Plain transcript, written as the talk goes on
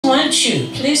want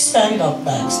you, please stand up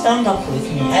back. Stand up with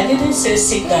me. I didn't say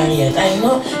sit down yet. I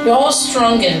know you're all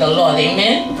strong in the Lord.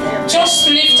 Amen. Just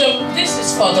lift up. This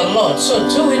is for the Lord. So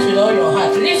do it with all your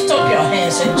heart. Lift up your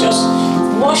hands and just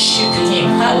worship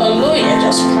Him. Hallelujah.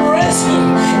 Just praise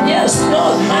Him. Yes,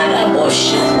 Lord.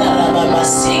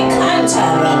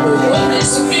 Holy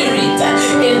Spirit,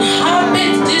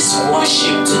 inhabit this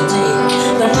worship today.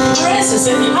 The presence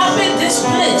inhabit this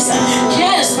place.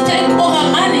 Yes, take over,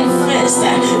 manifest,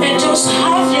 and just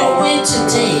have your way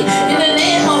today. In the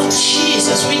name of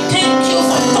Jesus, we thank you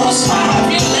for thus far have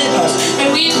you led us, and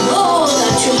we know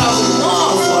that you have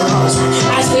more for us.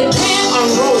 As we came and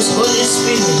rose, Holy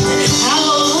Spirit,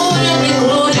 hallelujah, be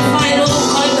glorified, oh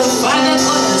God the Father,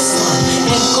 God the Son,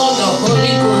 and God the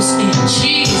Holy Ghost, in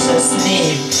Jesus'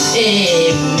 name.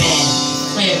 Amen.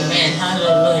 Amen.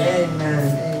 Hallelujah. Amen.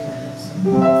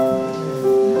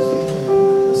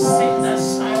 Sing that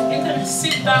song. We're going to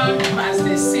sit down as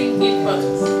they sing it, but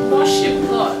worship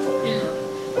God. You know,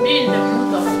 be in the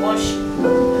mood of worship.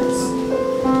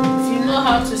 If you know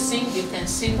how to sing, you can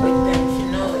sing with them if you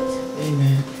know it.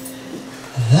 Amen.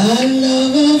 The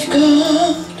love of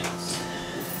God,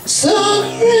 so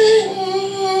great,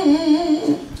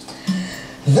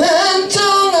 that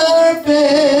tongue or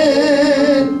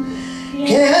pen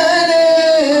can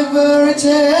ever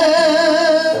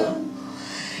tell.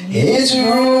 His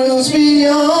rules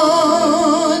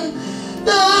beyond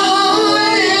the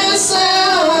highest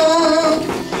sound,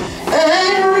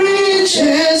 and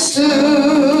reaches to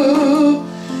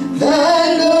the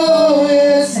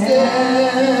lowest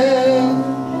down.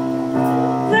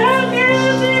 The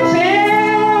guilty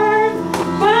pair,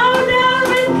 bound down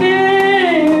with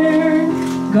care,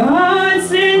 God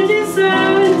sent His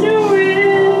Son to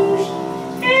wish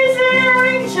His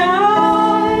erring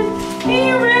child He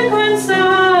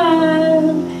reconciled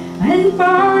and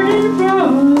pardoned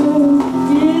from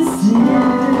his sin.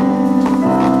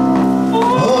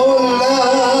 Oh,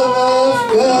 love of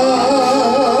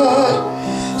God,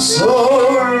 so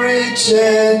rich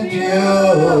and pure,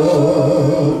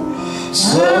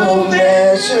 so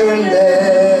measureless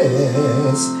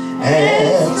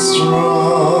and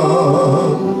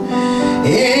strong,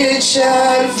 it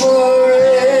shall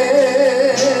forever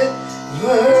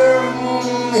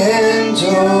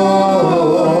endure.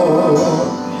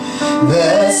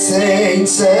 The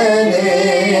saints and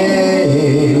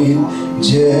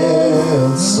angels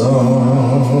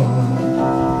song.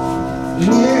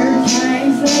 Here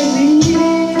times of the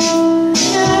year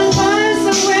shall pass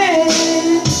away,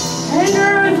 and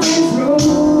earthly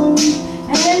thrones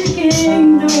and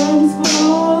kingdoms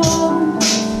fall.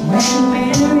 When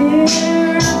men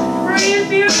here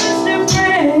refuse to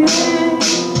pray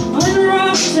on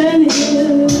rocks and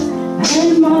hills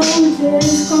and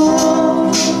mountains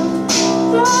call,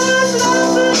 those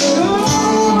lost and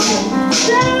gone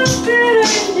shall still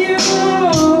endure.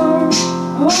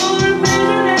 All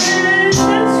measureless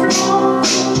and strong,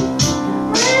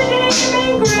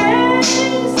 redeeming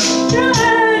grace to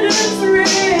Adam's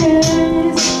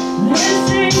race, the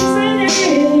saints and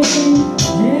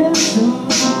angels song.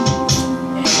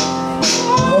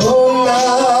 Oh,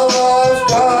 love of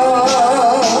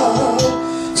God,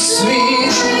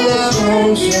 sweet love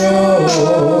and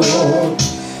pure,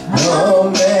 no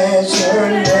measureless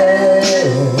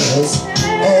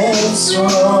and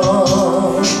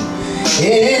strong,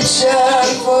 it shall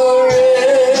forevermore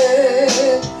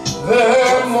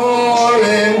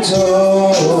endure.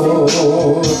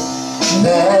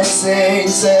 The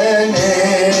saints and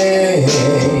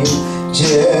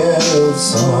angels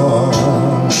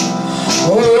song. Oh,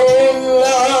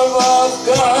 love of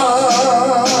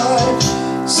God,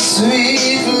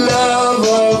 sweet love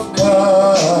of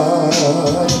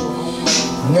God,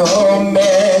 no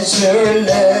measureless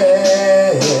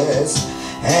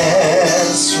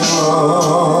and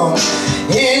strong,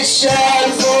 it shall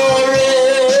forevermore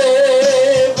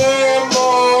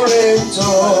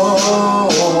endure.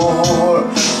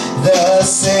 The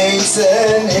saints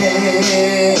and angels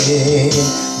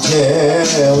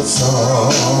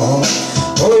song.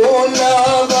 Oh,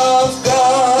 love of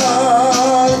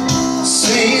God,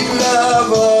 sweet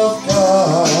love of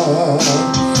God,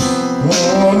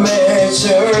 no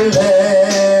measureless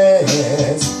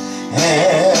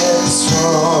and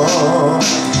strong,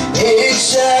 it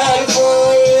shall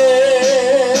forevermore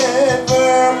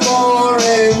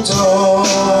endure.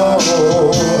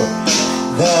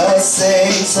 The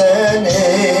saints and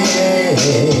angels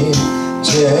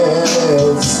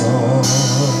song.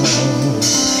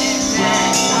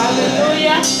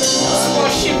 Hallelujah. Let's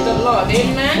worship the Lord.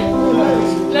 Amen.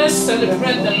 Let's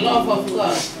celebrate the love of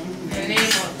God. In the name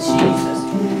of Jesus.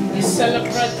 His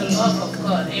celebrate the love of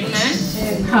God.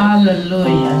 Amen.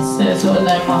 Hallelujah. Says, O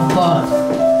Lamb of God.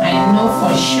 I know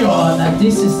for sure that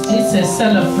it's a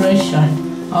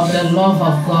celebration of the love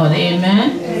of God.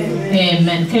 Amen.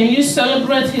 Amen. Can you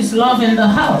celebrate his love in the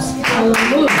house?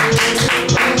 Hallelujah.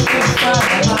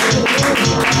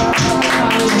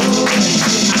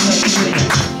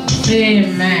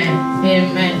 Amen.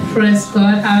 Amen. Praise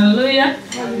God. Hallelujah.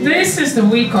 This is the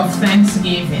week of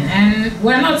Thanksgiving, and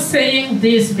we're not saying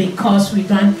this because we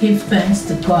don't give thanks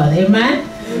to God. Amen.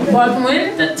 But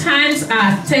when the times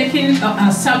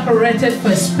are separated for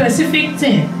a specific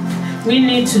thing, we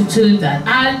need to do that.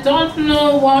 I don't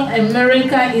know what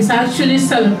America is actually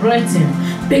celebrating,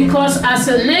 because as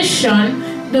a nation,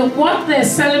 what they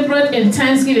celebrate in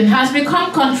Thanksgiving has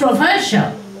become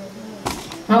controversial.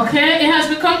 Okay, it has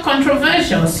become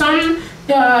controversial. Some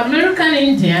American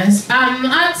Indians are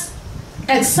not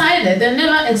excited. They're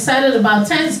never excited about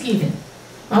Thanksgiving.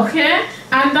 Okay,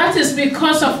 and that is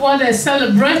because of what they're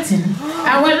celebrating,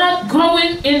 and we're not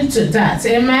going into that.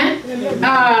 Amen.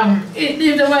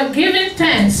 If they were giving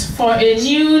thanks for a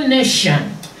new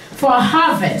nation, for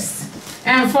harvest,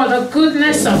 and for the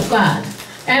goodness of God.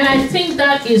 And I think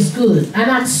that is good. And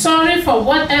I'm sorry for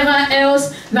whatever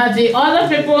else that the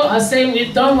other people are saying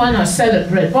we don't want to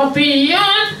celebrate. But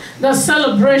beyond the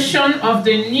celebration of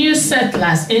the new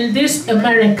settlers in this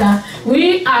America,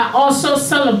 we are also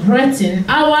celebrating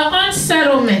our own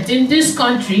settlement in this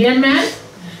country. Amen?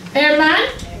 Amen?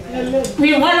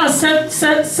 We want to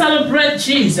celebrate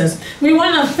Jesus. We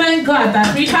want to thank God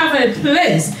that we have a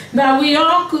place that we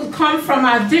all could come from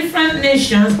our different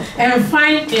nations and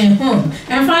find a home,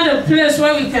 and find a place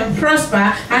where we can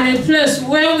prosper, and a place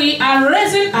where we are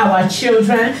raising our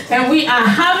children and we are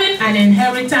having an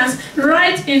inheritance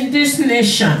right in this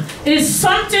nation. It's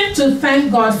something to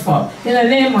thank God for in the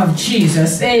name of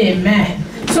Jesus. Amen.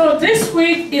 So this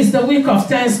week is the week of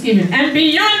Thanksgiving, and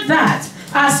beyond that,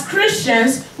 as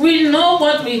Christians, we know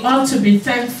what we ought to be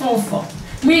thankful for.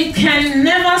 We can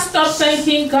never stop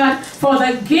thanking God for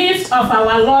the gift of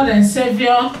our Lord and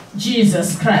Savior,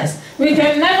 Jesus Christ. We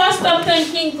can never stop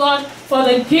thanking God for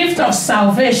the gift of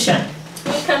salvation.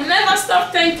 We can never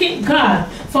stop thanking God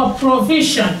for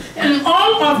provision. And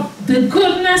all of the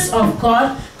goodness of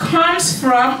God comes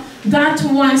from that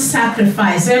one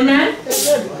sacrifice. Amen?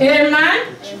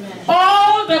 Amen?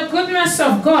 All the goodness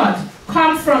of God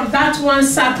come from that one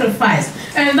sacrifice,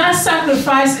 and that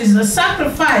sacrifice is the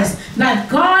sacrifice that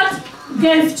God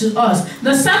gave to us,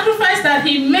 the sacrifice that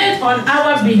he made on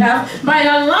our behalf by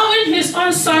allowing his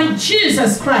own son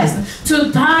Jesus Christ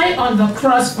to die on the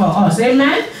cross for us.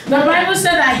 Amen. The Bible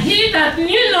said that he that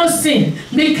knew no sin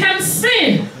became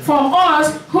sin for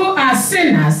us who are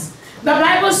sinners. The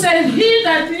Bible said he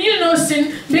that knew no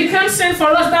sin became sin for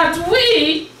us, that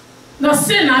we, the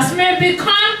sinners, may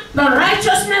become the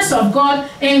righteousness of God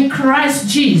in Christ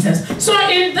Jesus. So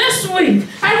in this week,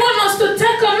 I want us to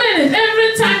take a minute.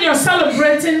 Every time you're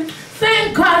celebrating,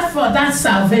 thank God for that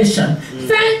salvation.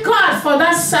 Thank God for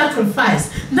that sacrifice.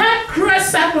 That great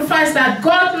sacrifice that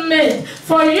God made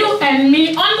for you and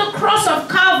me on the cross of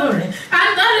Calvary. And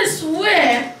that is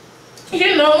where,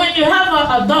 you know, when you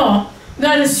have a door,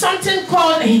 there is something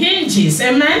called hinges.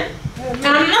 Amen?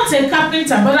 I'm not a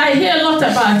carpenter, but I hear a lot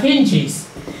about hinges.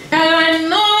 And I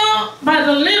know by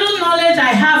the little knowledge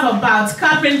I have about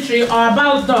carpentry or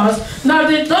about doors, that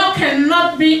the door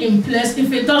cannot be in place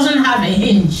if it doesn't have a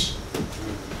hinge.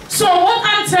 So what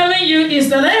I'm telling you is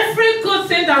that every good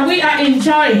thing that we are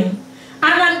enjoying,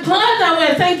 and I'm glad that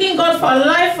we're thanking God for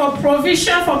life, for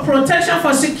provision, for protection,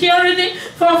 for security,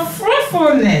 for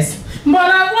fruitfulness.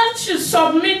 But I want to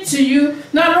submit to you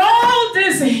that all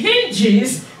these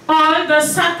hinges on the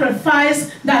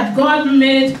sacrifice that God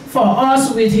made for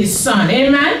us with his son.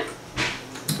 Amen?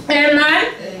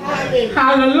 Amen? Amen.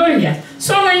 Hallelujah.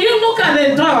 So when you look at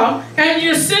the door and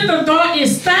you see the door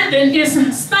is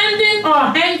standing or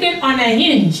hanging on a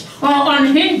hinge or on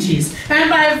hinges. And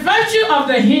by virtue of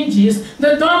the hinges,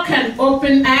 the door can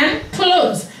open and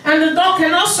close. And the door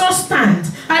can also stand.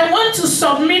 I want to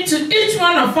submit to each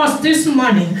one of us this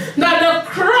morning that the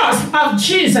cross of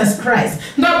Jesus Christ,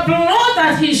 the blood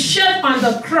that he shed on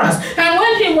the cross, and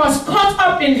when he was caught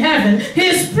up in heaven,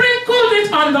 he sprinkled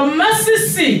it on the mercy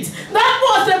seat. That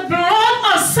was the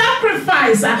blood of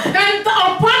sacrifice. And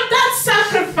upon that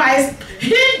sacrifice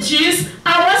hinges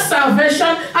our salvation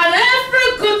and every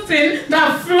good thing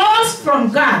that flows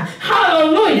from God.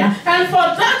 Hallelujah. And for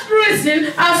that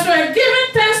reason, as we're giving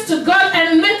thanks to God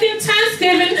and making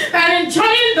thanksgiving and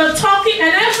enjoying the turkey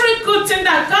and every good thing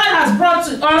that God has brought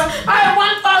to us, I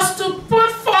want us to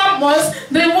put foremost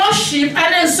the worship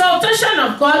and exaltation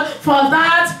of God for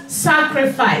that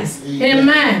sacrifice.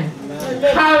 Amen.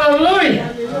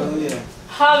 Hallelujah.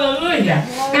 Hallelujah.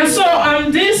 And so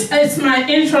this is my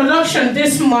introduction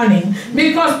this morning,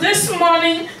 because this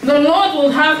morning the Lord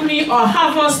will have me or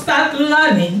have us start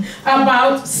learning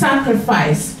about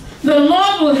sacrifice. The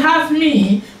Lord will have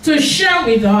me to share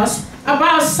with us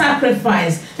about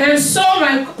sacrifice. And so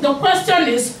the question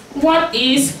is, what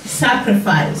is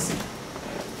sacrifice?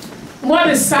 What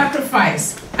is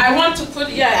sacrifice? I want to put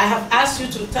here, I have asked you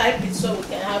to type it so we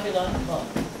can have it on the board.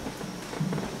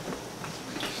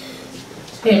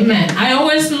 Amen. I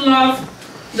always love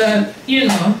the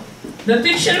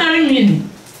dictionary meaning.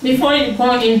 Before you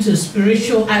go into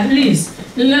spiritual, at least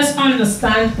let's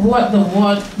understand what the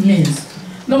word means.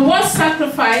 The word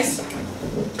sacrifice,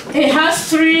 it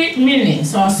has three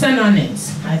meanings or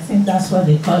synonyms. I think that's what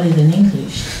they call it in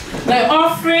English. The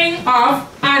offering of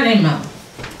animal,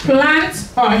 plant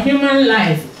or human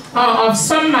life, or of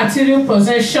some material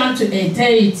possession to a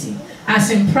deity, as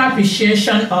in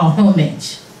propitiation or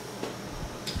homage.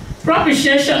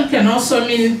 Propitiation can also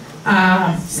mean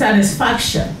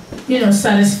satisfaction,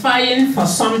 satisfying for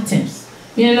something.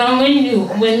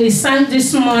 When we sang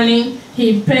this morning,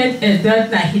 he paid a debt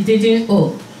that he didn't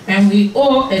owe. And we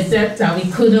owe a debt that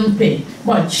we couldn't pay.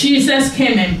 But Jesus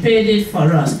came and paid it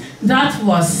for us. That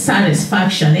was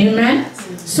satisfaction. Amen?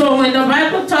 So when the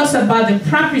Bible talks about the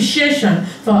propitiation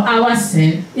for our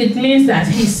sin, it means that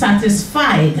he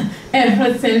satisfied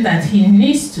everything that he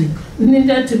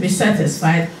needed to be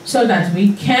satisfied, so that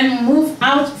we can moved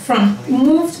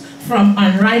from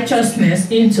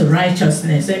unrighteousness into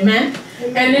righteousness. Amen?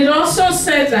 And it also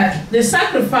said that the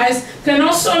sacrifice can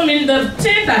also mean the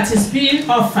thing that is being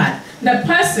offered, the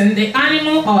person, the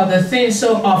animal, or the thing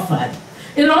so offered.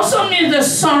 It also means the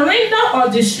surrender or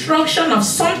destruction of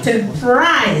something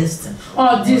prized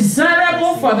or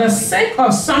desirable for the sake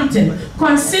of something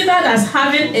considered as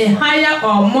having a higher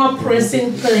or more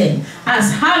pressing claim.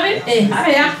 As having a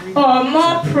higher or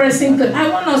more pressing claim. I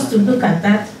want us to look at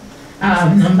that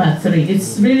number 3.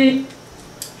 It's really...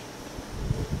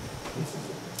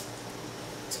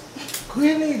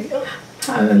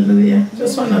 Hallelujah.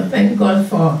 Just want to thank God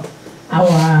for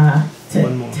our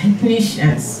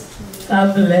technicians.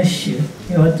 God bless you.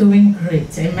 You are doing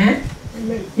great. Amen.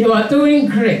 Amen. You are doing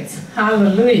great.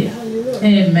 Hallelujah.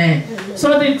 Hallelujah. Amen.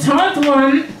 So the third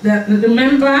one,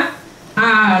 remember,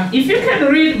 if you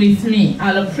can read with me,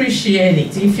 I'll appreciate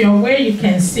it. If you're where you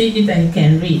can see it and you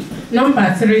can read.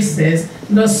 Number 3 says,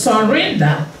 the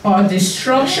surrender or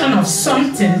destruction of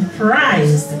something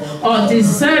prized or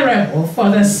desirable for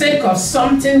the sake of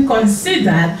something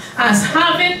considered as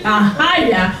having a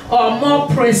higher or more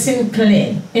pressing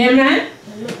claim. Amen?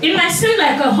 It might seem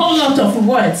like a whole lot of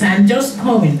words and just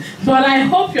going, but I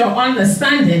hope you're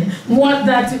understanding what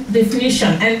that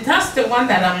definition, and that's the one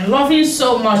that I'm loving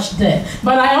so much there.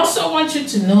 But I also want you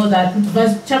to know that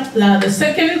the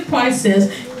second point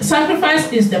says,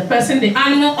 sacrifice is the person, the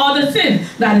animal, or the thing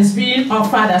that is being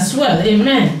offered as well.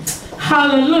 Amen.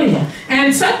 Hallelujah.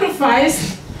 And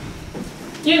sacrifice,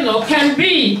 can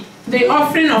be the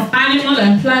offering of animal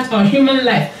and plant or human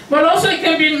life. But also it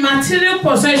can be material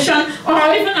possession,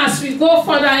 or even as we go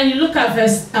further and you look at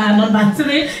verse number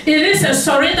 3, it is a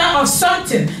surrender of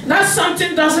something. That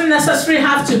something doesn't necessarily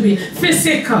have to be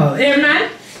physical.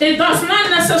 Amen? It does not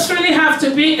necessarily have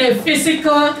to be a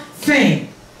physical thing.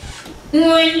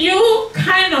 When you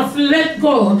kind of let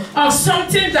go of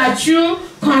something that you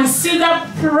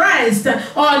consider prized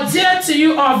or dear to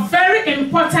you or very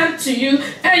important to you,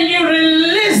 and you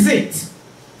release it,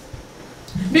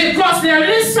 because there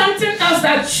is something else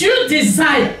that you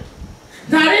desire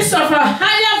that is of a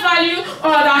higher value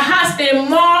or that has a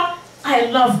more, I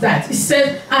love that. It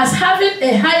said, as having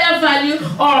a higher value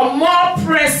or more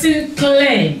pressing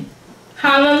claim.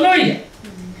 Hallelujah.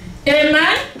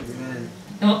 Amen? Amen.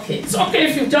 Okay. It's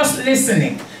okay if you're just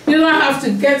listening. You don't have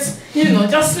to get,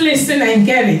 just listen and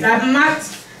get it. I'm not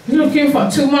looking for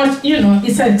too much,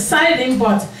 it's exciting,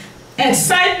 but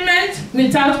excitement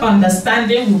without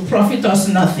understanding will profit us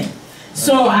nothing.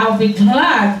 So I'll be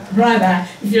glad, rather,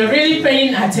 if you're really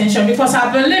paying attention, because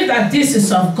I believe that this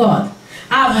is of God.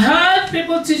 I've heard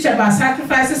people teach about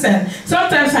sacrifices, and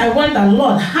sometimes I wonder,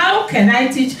 Lord, how can I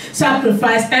teach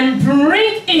sacrifice and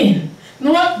bring in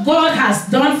what God has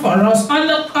done for us on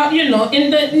the,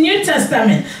 in the New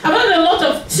Testament? I've heard a lot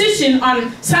of teaching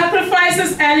on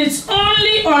sacrifices, and it's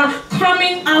only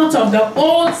coming out of the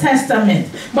Old Testament.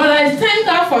 But I thank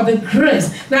God for the grace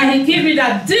that He gave me,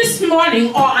 that this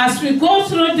morning, or as we go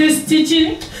through this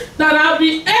teaching, that I'll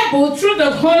be able, through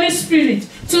the Holy Spirit,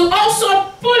 to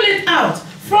also pull it out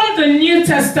from the New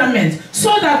Testament,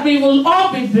 so that we will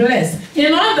all be blessed.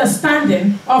 in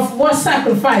understanding of what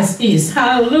sacrifice is.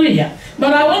 Hallelujah.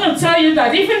 But I want to tell you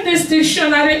that even this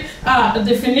dictionary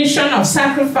definition of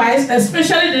sacrifice,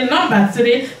 especially the number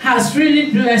 3, has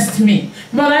really blessed me.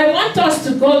 But I want us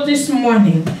to go this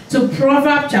morning to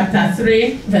Proverbs chapter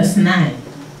 3, verse 9.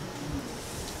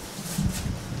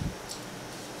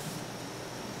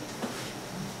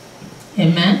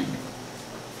 Amen.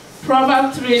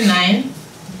 Proverbs 3:9.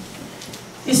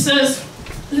 It says,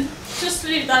 just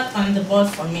leave that on the board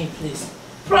for me, please.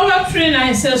 Proverbs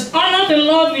 3:9 says, honor the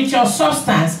Lord with your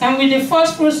substance and with the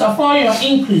first fruits of all your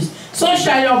increase. So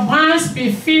shall your barns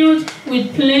be filled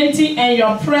with plenty, and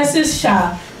your presses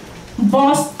shall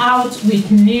burst out with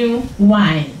new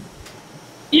wine.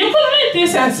 You could read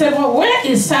this and say, well, where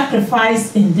is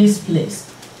sacrifice in this place?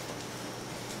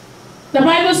 The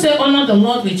Bible says, honor the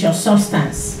Lord with your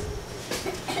substance.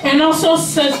 And also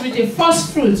says, with the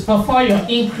first fruits of all your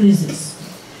increases.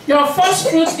 Your first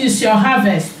fruit is your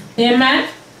harvest. Amen?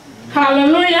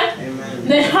 Hallelujah. Amen.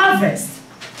 The harvest.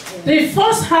 The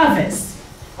first harvest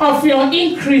of your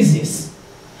increases.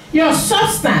 Your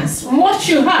substance, what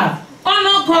you have,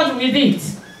 honor God with it.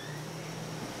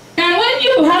 And when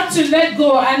you have to let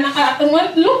go, and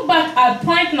look back at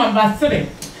point number 3,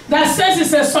 that says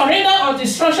it's a surrender or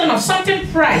destruction of something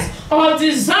prized or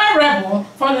desirable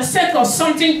for the sake of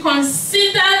something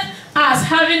considered as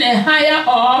having a higher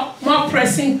or more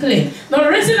pressing claim. The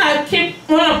reason I keep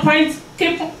pointing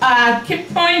at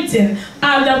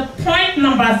the point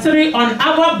number 3 on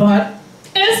our board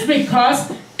is because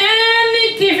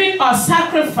any giving or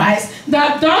sacrifice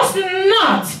that does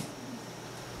not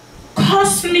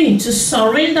cause me to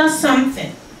surrender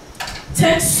something,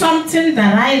 take something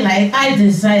that I like, I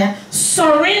desire,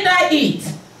 surrender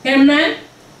it, amen,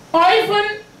 or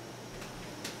even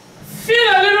feel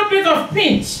a little bit of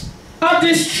pinch, or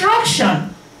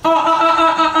destruction, or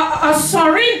a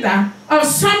surrender of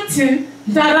something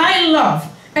that I love.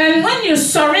 And when you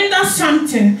surrender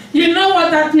something, you know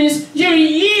what that means? You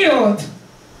yield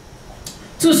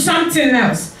to something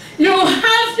else. You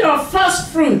have your first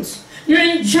fruit. You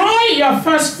enjoy your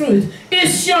first fruit.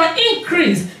 It's your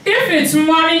increase. If it's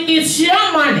money, it's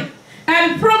your money.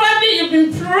 And probably you've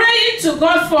been praying to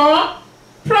God for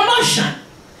promotion.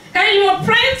 And you are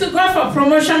praying to God for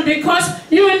promotion because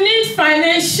you need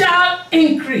financial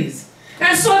increase.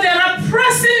 And so there are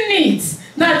pressing needs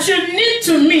that you need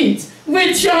to meet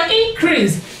with your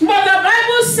increase. But the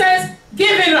Bible says,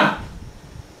 give it up.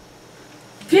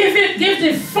 Give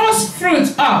the first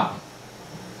fruit up.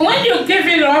 When you give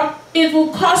it up, it will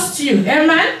cost you.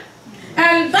 Amen?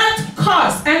 And that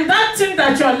cost and that thing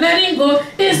that you're letting go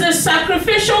is the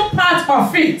sacrificial part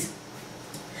of it.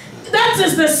 That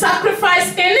is the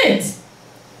sacrifice in it.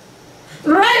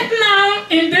 Right now,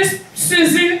 in this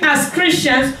season as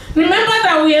Christians, remember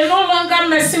that we are no longer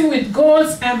messing with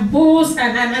goats and bulls,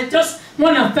 and I just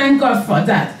want to thank God for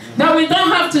that. That we don't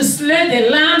have to slay the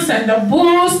lambs and the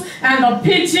bulls and the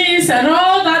pigeons and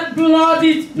all that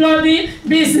bloody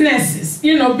businesses,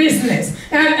 business.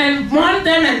 And burn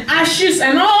them and ashes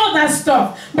and all that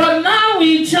stuff. But now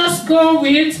we just go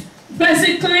with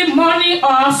basically money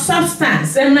or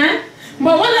substance. Amen?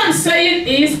 But what I'm saying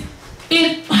is,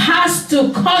 it has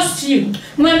to cost you.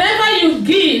 Whenever you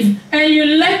give and you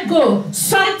let go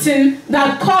something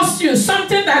that costs you,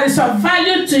 something that is of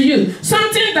value to you,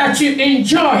 something that you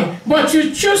enjoy, but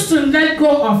you choose to let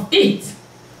go of it,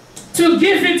 to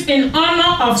give it in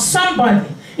honor of somebody,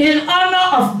 in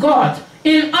honor of God,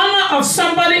 in honor of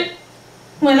somebody.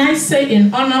 When I say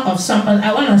in honor of somebody,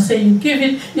 I want to say you give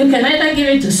it, you can either give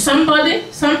it to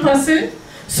somebody, some person,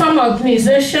 some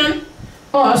organization,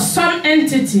 or some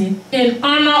entity in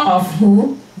honor of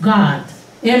who? God.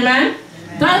 Amen? Amen?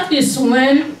 That is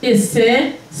when it's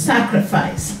a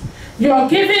sacrifice. You're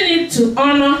giving it to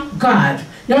honor God.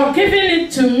 You're giving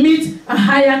it to meet a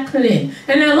higher claim.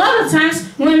 And a lot of times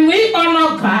when we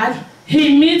honor God,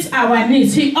 He meets our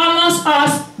needs. He honors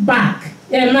us back.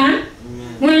 Amen?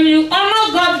 Amen. When you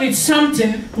honor God with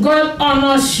something, God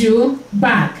honors you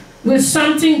back with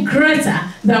something greater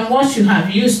than what you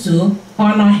have used to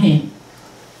honor Him.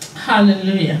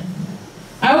 Hallelujah.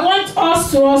 I want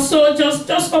us to also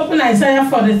just open Isaiah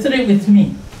 43 with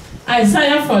me.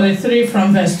 Isaiah 43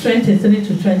 from verse 23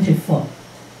 to 24.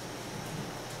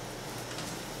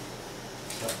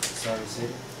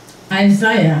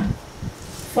 Isaiah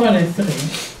 43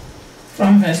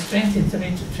 from verse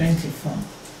 23 to 24.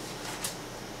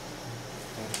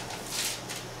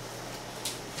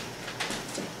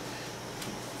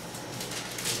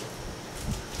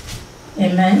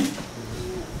 Amen.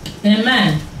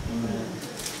 Amen. Amen.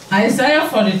 Isaiah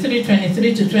 43,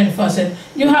 23 to 24 said,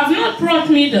 you have not brought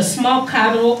me the small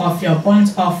cattle of your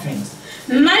burnt offerings,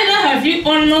 neither have you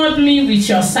honored me with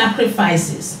your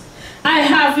sacrifices. I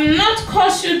have not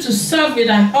caused you to serve with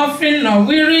an offering nor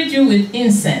wearied you with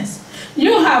incense.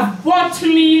 You have bought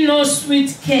me no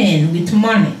sweet cane with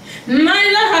money,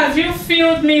 neither have you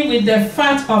filled me with the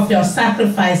fat of your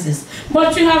sacrifices.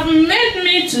 But you have made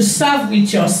me to serve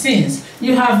with your sins.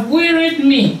 You have wearied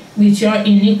me with your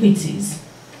iniquities.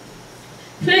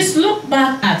 Please look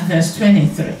back at verse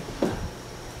 23.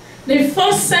 The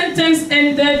first sentence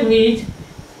ended with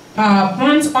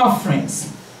burnt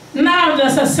offerings. Now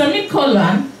there's a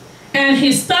semicolon, and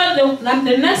he started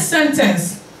the next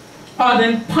sentence, or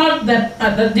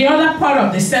the other part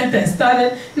of the sentence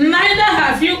started, neither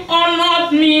have you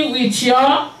honored me with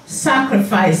your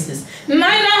sacrifices.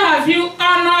 Neither have you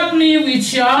honored me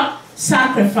with your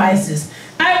sacrifices.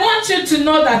 I want you to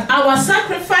know that our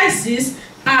sacrifices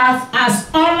are as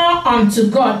honor unto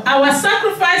God. Our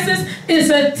sacrifices is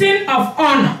a thing of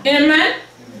honor. Amen?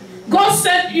 God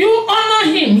said, you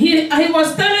honor him. He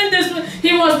was telling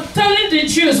the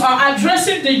Jews, or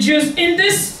addressing the Jews in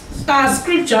this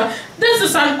scripture. This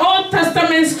is an Old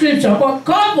Testament scripture, but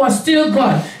God was still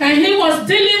God, and he was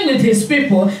dealing with his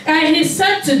people, and he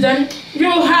said to them, you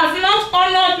have not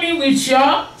honored me with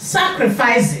your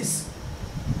sacrifices.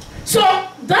 So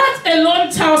that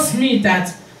alone tells me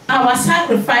that our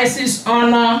sacrifices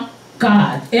honor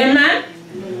God. Amen?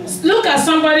 Look at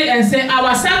somebody and say,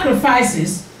 our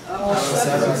sacrifices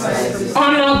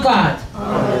honor God.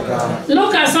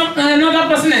 Look at another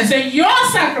person and say, your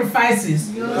sacrifices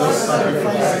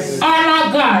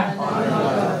honor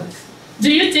God.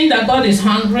 Do you think that God is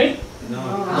hungry?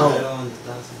 No.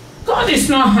 God is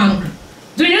not hungry.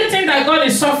 Do you think that God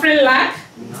is suffering lack?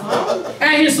 No.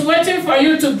 And he's waiting for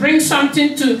you to bring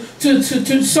something to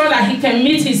so that he can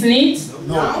meet his needs?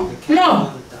 No.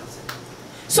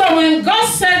 So when God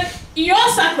said, your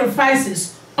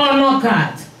sacrifices honor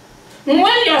God, when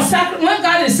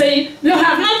God is saying, you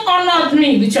have not honored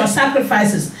me with your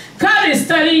sacrifices, God is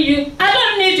telling you, I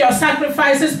don't need your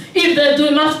sacrifices if they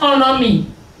do not honor me.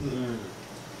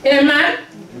 Amen?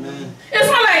 Amen. It's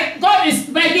not like God is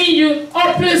begging you,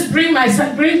 oh please bring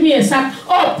me a sacrifice,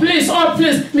 oh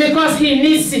please, because he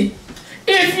needs it.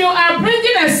 If you are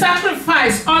bringing a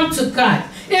sacrifice unto God,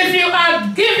 if you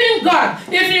are giving God,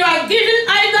 if you are giving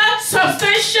either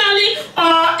substantially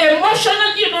or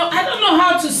emotionally, I don't know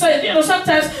how to say it,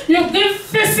 sometimes you give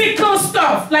physical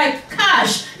stuff, like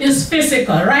cash is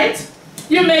physical, right?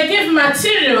 You may give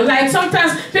material, like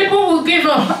sometimes people will give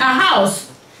a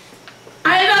house,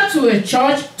 either to a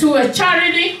church, to a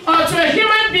charity, or to a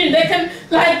human being. They can,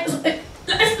 like,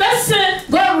 let's say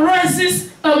God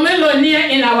raises a millionaire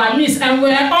in our midst, and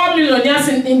we're all millionaires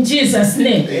in Jesus'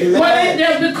 name. Well,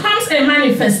 there becomes a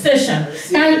manifestation.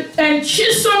 And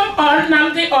Chisom or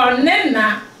Namdi or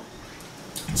Nena,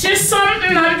 Chisom,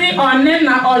 Namdi or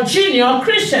Nena or Junior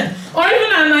Christian, or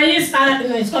even Anais,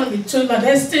 it's going to be too, but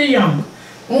they're still young.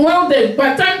 Well,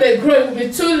 by the time they grow, it will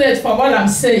be too late for what I'm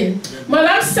saying. But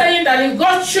I'm saying that if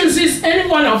God chooses any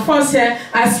one of us here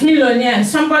as millionaires,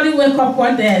 somebody wake up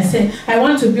one day and say, I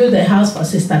want to build a house for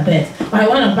Sister Beth, or I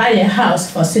want to buy a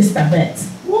house for Sister Beth.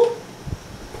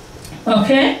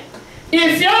 Okay?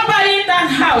 If you're buying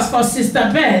that house for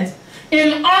Sister Beth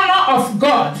in honor of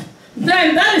God,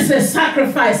 then that is a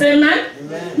sacrifice. Amen?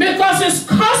 Amen. Because it's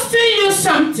costing you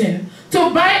something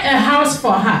to buy a house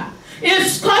for her.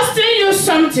 It's costing you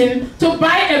something to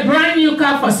buy a brand new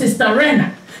car for Sister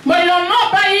Rena. But you're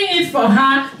not buying it for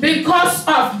her because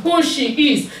of who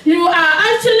she is. You are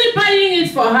actually buying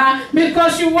it for her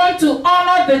because you want to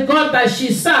honor the God that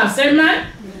she serves. Amen?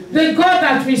 The God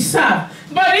that we serve.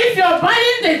 But if you're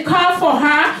buying the car for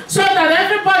her so that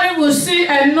everybody will see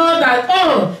and know that,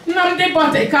 oh, Namdi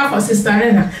bought a car for Sister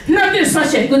Rena. Namdi is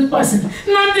such a good person.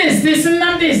 Namdi is this,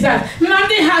 Namdi is that.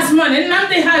 Namdi has money,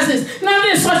 Namdi has this.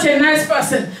 Namdi is such a nice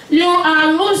person. You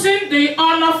are losing the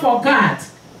honor for God.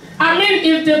 I mean,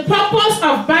 if the purpose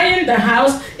of buying the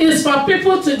house is for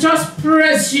people to just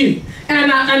praise you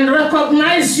and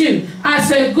recognize you as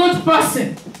a good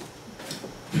person,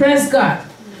 praise God,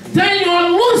 then you're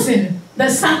losing the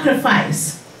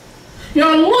sacrifice.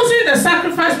 You're losing the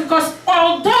sacrifice because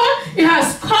although it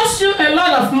has cost you a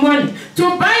lot of money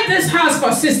to buy this house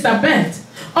for Sister Beth,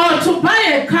 or to buy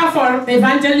a car for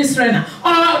Evangelist Rena,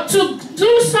 or to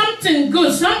do something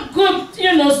good,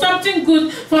 something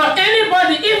good for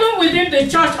anybody, even within the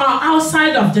church or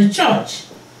outside of the church.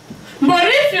 But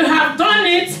if you have done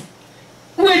it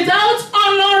without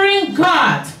honoring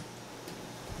God,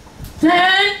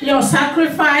 then your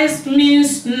sacrifice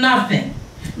means nothing,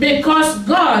 because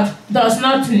God does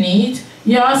not need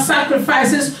your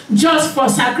sacrifices just for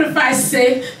sacrifice's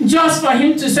sake, just for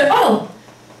him to say, oh,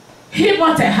 he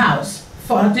bought a house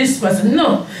for this person.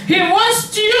 No, he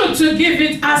wants you to give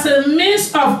it as a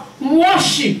means of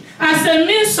worship, as a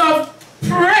means of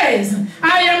praise.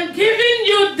 I am giving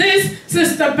you this,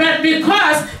 Sister Beth,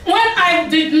 because when I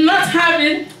did not have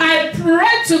it, I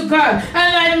prayed to God and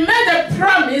I made a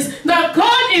promise that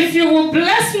God, if you will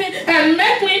bless me and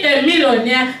make me a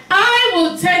millionaire, I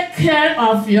will take care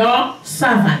of your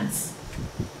servants.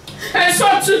 And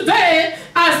so today,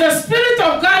 as the Spirit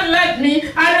of God led me,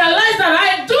 I realized that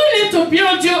I do need to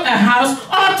build you a house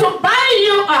or to buy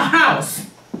you a house.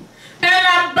 And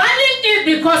I'm buying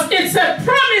it because it's a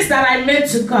promise that I made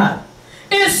to God.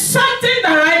 It's something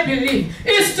that I believe.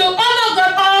 It's to honor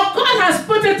God. Oh, God has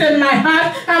put it in my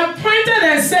heart and pointed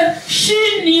and said,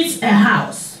 she needs a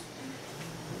house.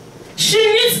 She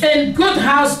needs a good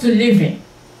house to live in.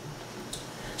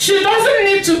 She doesn't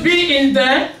need to be in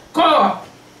the co-op.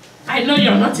 I know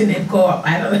you're not in a co-op.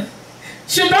 I don't.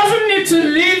 She doesn't need to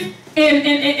live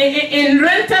in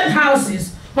rented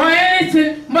houses or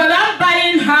anything, but I'm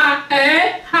buying her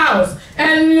a house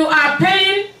and you are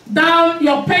paying down,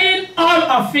 you're paying all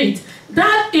of it.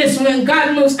 That is when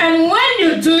God moves. And when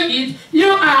you do it, you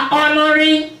are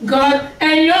honoring God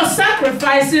and your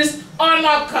sacrifices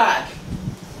honor God.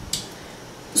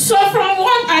 So from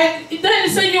what then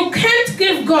say, you can't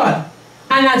give God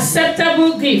an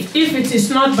acceptable gift if it is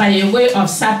not by a way of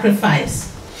sacrifice.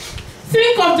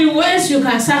 Think of the ways you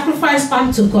can sacrifice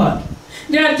unto God.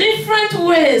 There are different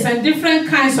ways and different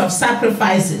kinds of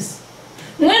sacrifices.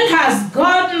 When has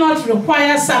God not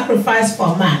required sacrifice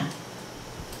for man?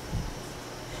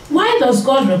 Why does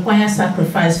God require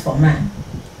sacrifice for man?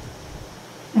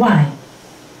 Why?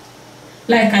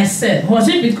 Like I said,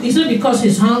 is it because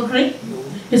he's hungry?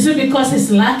 Is it because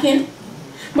he's lacking?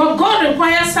 But God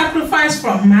requires sacrifice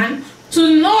from man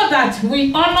to know that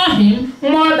we honor him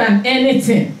more than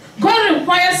anything. God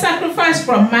requires sacrifice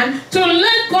from man to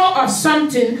let go of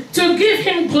something, to give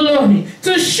him glory,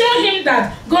 to show him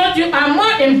that, God, you are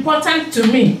more important to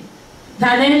me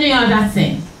than any other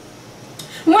thing.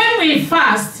 When we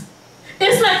fast,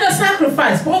 it's like a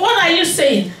sacrifice. But what are you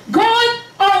saying? God,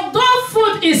 although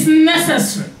food is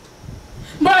necessary,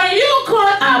 but you,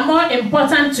 God, are more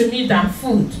important to me than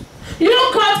food.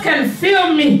 You, God, can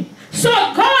fill me. So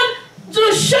God,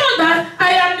 to show that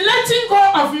I am letting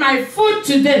go of my food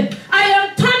today, I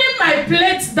am turning my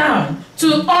plates down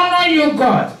to honor you,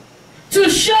 God. To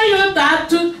show you that,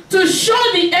 to show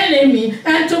the enemy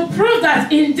and to prove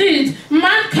that indeed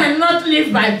man cannot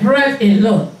live by bread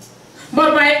alone,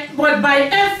 but by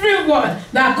every word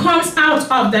that comes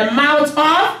out of the mouth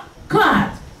of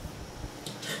God.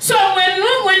 So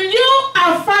when you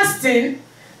are fasting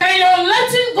and you're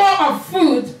letting go of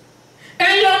food,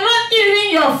 and you're not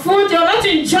eating your food, you're not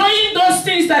enjoying those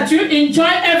things that you enjoy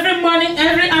every morning,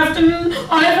 every afternoon,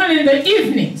 or even in the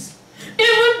evenings.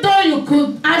 Even though you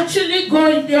could actually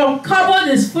go, your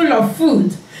cupboard is full of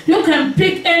food. You can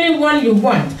pick any one you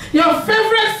want. Your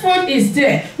favorite food is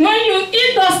there. When you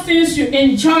eat those things, you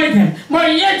enjoy them.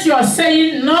 But yet you're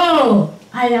saying, no,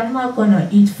 I am not going to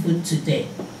eat food today,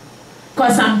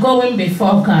 because I'm going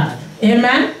before God.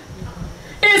 Amen?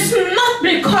 It's not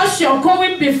because you're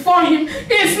going before him.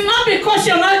 It's not because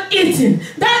you're not eating.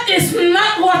 That is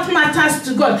not what matters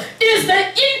to God. It's the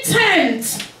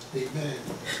intent. Amen.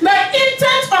 The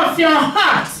intent of your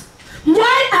heart.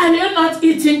 Why are you not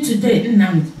eating today,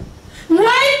 Nnamdi?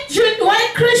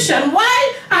 Why Christian?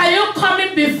 Why are you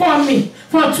coming before me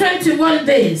for 21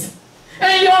 days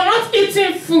and you're not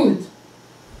eating food?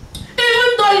 Even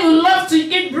though you love to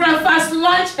eat breakfast,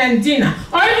 lunch, and dinner,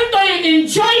 or even though you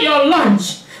enjoy your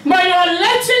lunch, but you're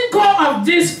letting go of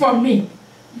this for me,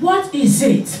 what is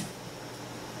it?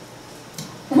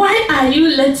 Why are you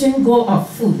letting go of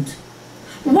food?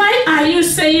 Why are you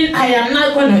saying, I am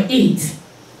not going to eat?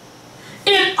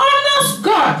 It honors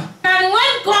God, and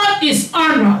when God is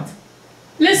honored,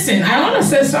 listen, I want to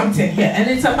say something here,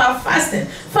 and it's about fasting.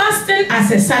 Fasting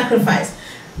as a sacrifice.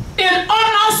 It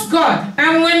honors God,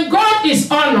 and when God is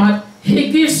honored,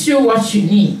 he gives you what you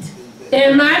need.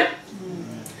 Amen?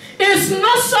 It's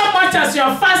not so much as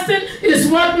your fasting is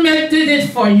what did it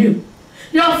for you.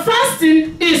 Your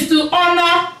fasting is to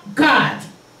honor God.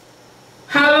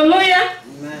 Hallelujah.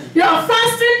 Amen. Your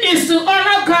fasting is to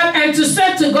honor God and to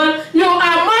say to God, you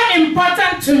are more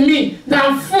important to me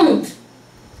than food.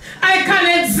 I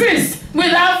can exist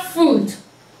without food.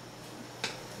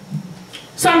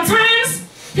 Sometimes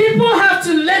people have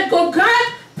to let go.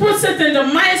 God puts it in the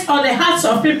minds or the hearts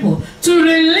of people to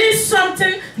release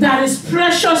something that is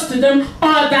precious to them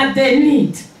or that they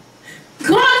need.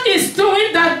 God is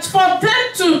doing that for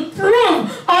them to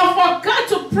prove, or for God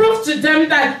to prove to them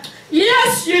that,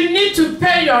 yes, you need to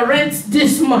pay your rent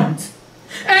this month.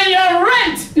 And your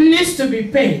needs to be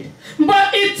paid.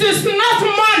 But it is not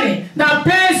money that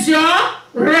pays your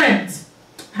rent.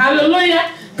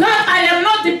 Hallelujah. God, I am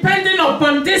not depending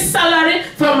upon this salary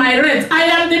for my rent. I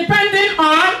am depending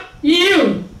on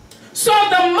you. So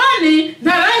the money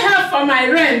that I have for my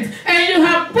rent, and you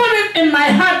have put it in my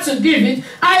heart to give it,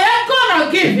 I am going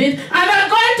to give it, and I'm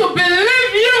going to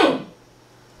believe you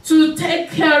to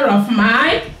take care of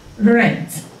my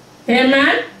rent.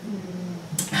 Amen?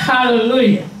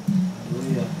 Hallelujah.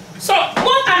 So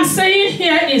what I'm saying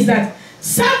here is that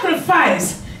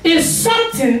sacrifice is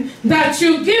something that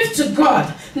you give to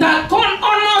God, that God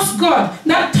honors God,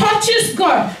 that touches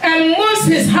God and moves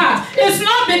his heart. It's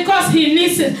not because he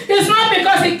needs it. It's not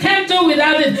because he can't do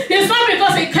without it. It's not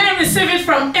because he can't receive it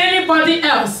from anybody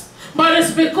else. But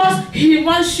it's because he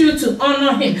wants you to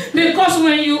honor him. Because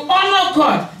when you honor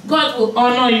God, God will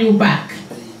honor you back.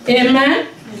 Amen?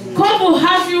 God will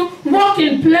have you walk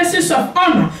in places of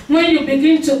honor when you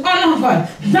begin to honor God.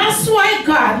 That's why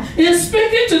God is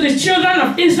speaking to the children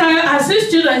of Israel as his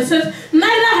children. He says,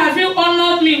 neither have you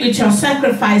honored me with your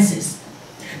sacrifices.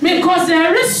 Because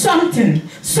there is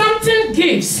something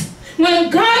gives. When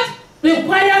God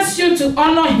requires you to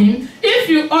honor him, if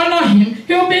you honor him,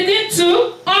 he'll begin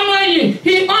to honor you.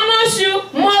 He honors you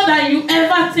more than you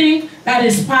ever think that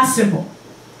is possible.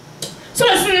 So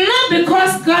it's not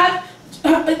because God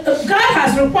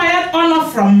has required honor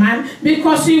from man,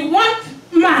 because he wants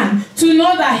man to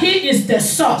know that he is the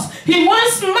source. He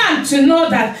wants man to know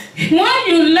that when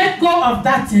you let go of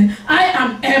that thing, I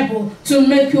am able to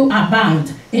make you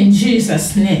abound in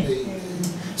Jesus' name.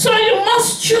 So you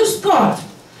must choose God.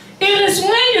 It is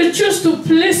when you choose to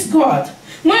please God,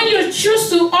 when you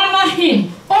choose to honor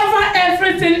him over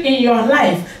everything in your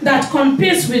life, that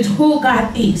competes with who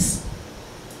God is.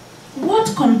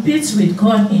 What competes with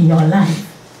God in your life?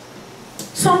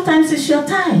 Sometimes it's your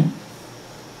time.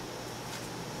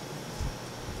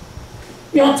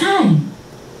 Your time.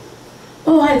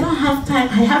 Oh, I don't have time.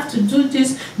 I have to do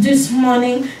this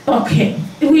morning. Okay.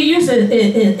 We use an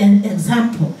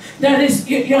example. There is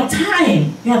your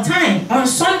time. Your time on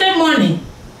Sunday morning.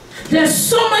 There's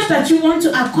so much that you want to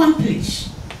accomplish.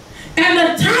 And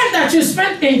the time that you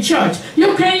spend in church,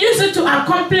 you can use it to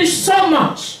accomplish so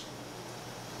much.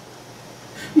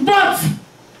 But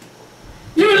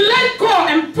you let go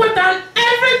and put down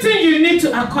everything you need to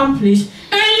accomplish,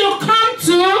 and you come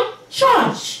to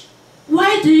church.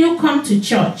 Why do you come to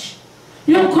church?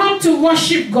 You come to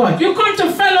worship God. You come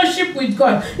to fellowship with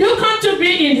God. You come to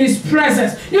be in his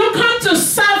presence. You come to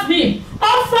serve him.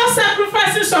 Offer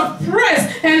sacrifices of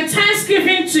praise and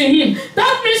thanksgiving to him.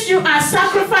 That means you are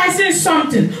sacrificing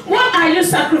something. What are you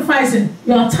sacrificing?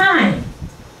 Your time.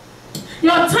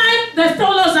 Your time, they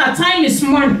told us that time is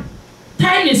money.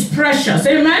 Time is precious.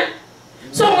 Amen?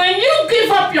 So when you give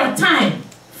up your time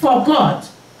for God,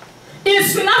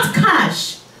 it's not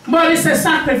cash, but it's a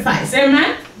sacrifice.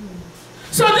 Amen?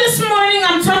 So this morning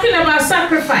I'm talking about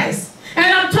sacrifice. And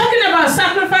I'm talking about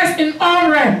sacrifice in all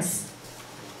realms.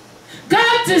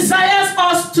 God desires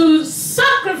us to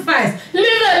sacrifice,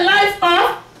 live a life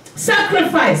of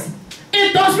sacrifice.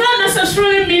 It does not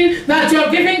necessarily mean that you're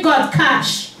giving God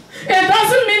cash. It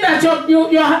doesn't mean that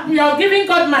you're giving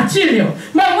God material.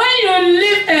 But when you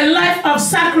live a life of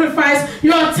sacrifice,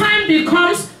 your time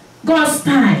becomes God's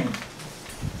time.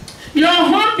 Your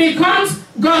home becomes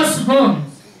God's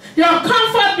home. Your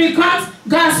comfort becomes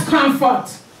God's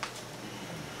comfort.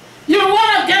 You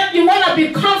want to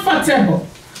be comfortable.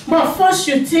 But first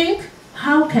you think,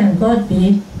 how can God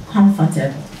be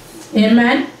comfortable?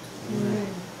 Amen?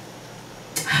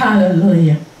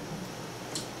 Hallelujah.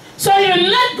 So you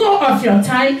let go of your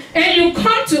time and you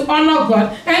come to honor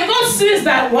God. And God sees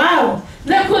that, wow,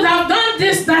 they could have done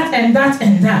this, that, and that,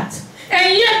 and that.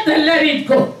 And yet they let it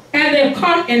go. And they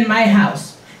come in my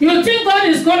house. You think God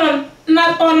is going to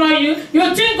not honor you?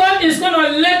 You think God is going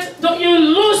to let you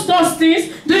lose those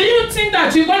things? Do you think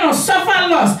that you're going to suffer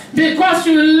loss because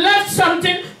you left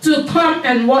something to come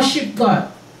and worship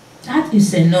God? That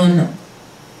is a no-no.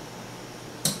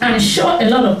 I'm sure a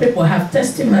lot of people have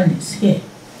testimonies here.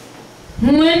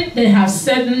 When they have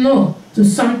said no to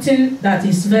something that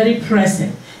is very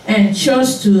present and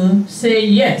chose to say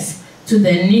yes to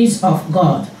the needs of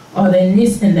God or the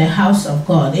needs in the house of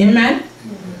God. Amen?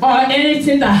 Or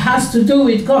anything that has to do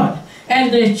with God.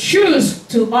 And they choose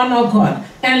to honor God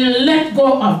and let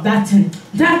go of that thing.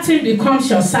 That thing becomes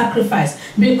your sacrifice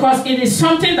because it is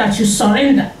something that you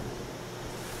surrender.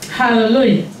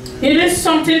 Hallelujah. It is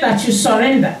something that you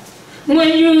surrender.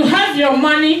 When you have your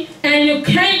money and you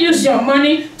can't use your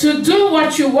money to do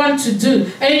what you want to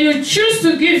do, and you choose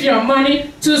to give your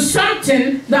money to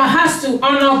something that has to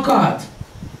honor God,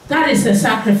 that is a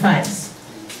sacrifice.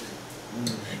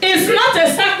 It's not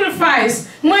a sacrifice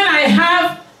when I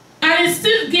have, and it's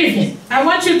still giving. I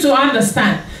want you to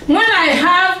understand. When I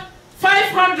have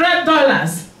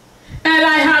 $500 and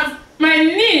I have my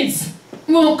needs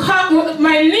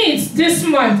my needs this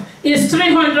month is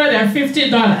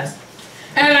 $350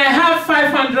 and I have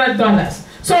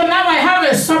 $500. So now I have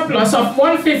a surplus of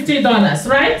 $150,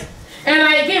 right? And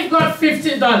I give God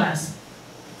 $50.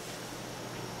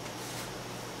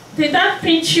 Did that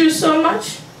pinch you so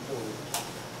much?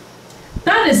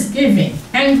 That is giving,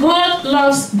 and God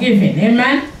loves giving.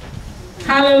 Amen.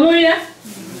 Hallelujah.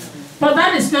 But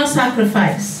that is not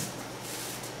sacrifice.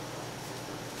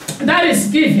 That is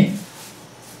giving.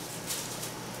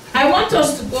 I want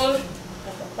us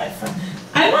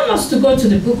to go to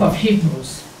the book of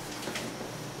Hebrews.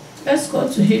 Let's go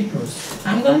to Hebrews.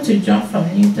 I'm going to jump from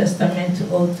New Testament to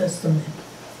Old Testament.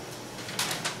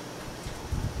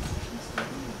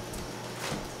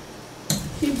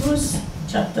 Hebrews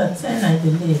chapter 10, I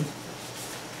believe.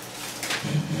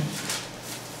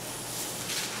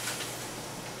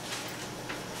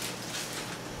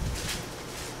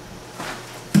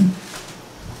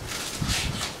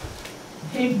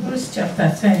 Hebrews chapter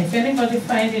 10. If anybody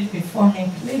find it before me,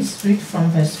 please read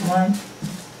from verse 1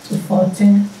 to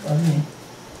 14 for me.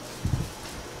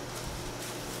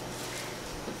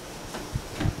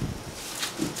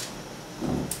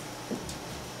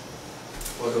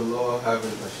 For the law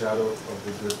having a shadow of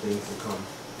the good things to come,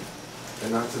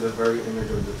 and not to the very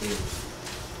image of the things,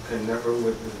 can never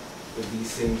witness with these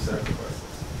same sacrifices,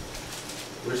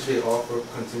 which they offer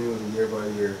continually year by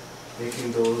year,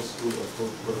 making those who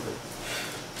approach perfect.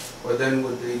 Or then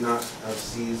would they not have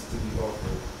ceased to be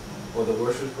offered? For the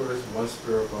worshippers, once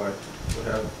purified, would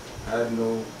have had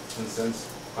no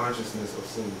consciousness of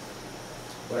sins.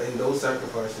 But in those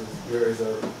sacrifices there is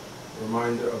a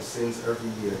reminder of sins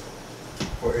every year.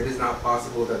 For it is not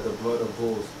possible that the blood of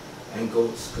bulls and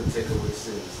goats could take away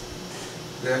sins.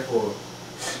 Therefore,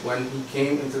 when he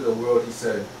came into the world, he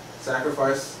said,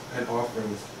 Sacrifice and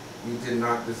offerings you did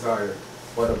not desire,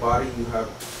 but a body you have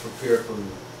prepared for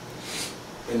me.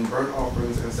 In burnt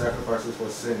offerings and sacrifices for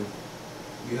sin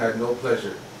you had no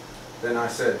pleasure. Then I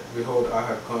said, Behold, I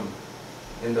have come.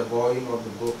 In the volume of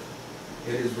the book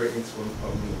it is written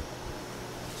of me,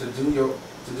 to do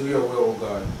your will, O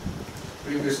God.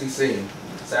 Previously saying,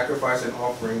 Sacrifice and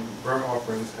offering, burnt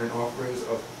offerings and offerings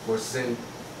for sin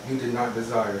you did not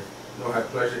desire, nor had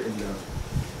pleasure in them,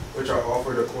 which are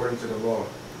offered according to the law.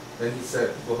 Then he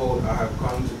said, Behold, I have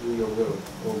come to do your will,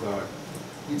 O God.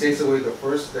 He takes away the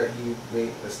first that he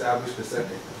may establish the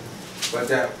second. But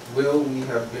that will we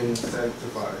have been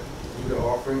sanctified through the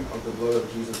offering of the blood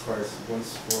of Jesus Christ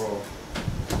once for all.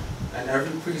 And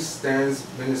every priest stands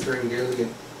ministering daily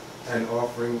and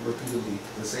offering repeatedly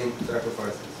the same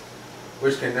sacrifices,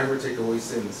 which can never take away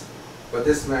sins. But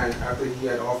this man, after he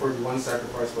had offered one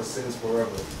sacrifice for sins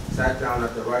forever, sat down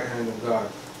at the right hand of God.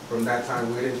 From that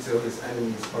time waited until his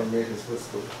enemies are made his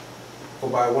footstool. For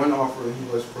by one offering he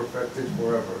was perfected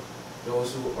forever,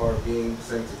 those who are being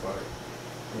sanctified.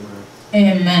 Amen.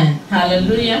 Amen.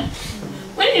 Hallelujah.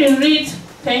 When you read,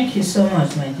 thank you so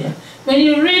much, my dear. When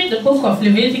you read the book of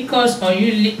Leviticus, or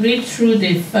you read through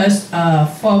the first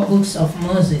 4 books of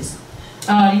Moses,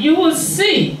 you will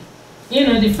see,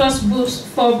 the first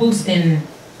 4 books in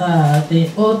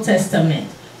the Old Testament,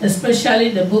 especially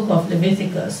the book of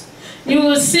Leviticus. You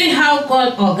will see how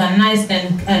God organized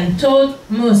and told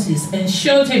Moses and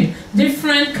showed him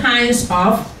different kinds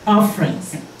of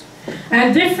offerings.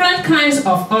 And different kinds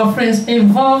of offerings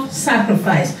involve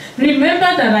sacrifice.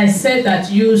 Remember that I said that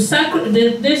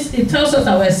it tells us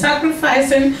that we're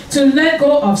sacrificing to let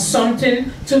go of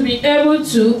something to be able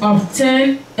to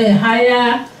obtain a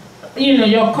higher,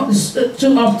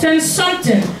 to obtain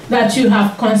something that you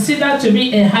have considered to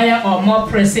be a higher or more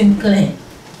pressing claim.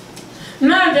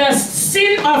 Now there's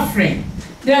sin offering.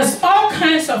 There's all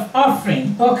kinds of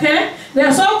offering, okay?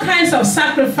 There's all kinds of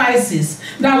sacrifices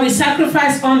that we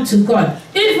sacrifice unto God.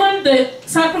 Even the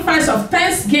sacrifice of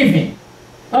thanksgiving,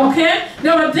 okay?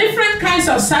 There were different kinds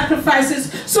of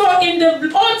sacrifices. So in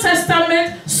the Old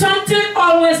Testament, something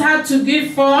always had to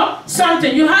give for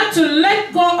something. You had to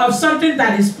let go of something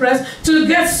that is pressed to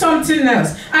get something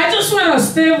else. I just want to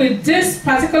stay with this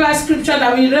particular scripture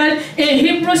that we read in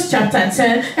Hebrews chapter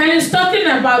 10, and it's talking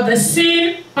about the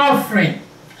sin offering.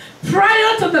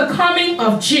 Prior to the coming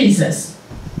of Jesus,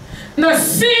 the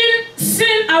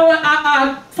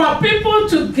for people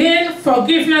to gain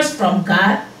forgiveness from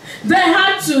God, they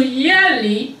had to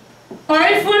yearly, or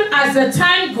even as the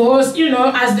time goes,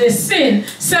 as they sin,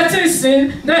 certain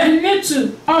sin, they need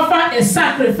to offer a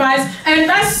sacrifice, and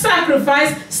that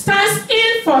sacrifice stands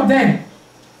in for them.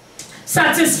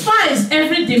 satisfies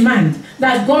every demand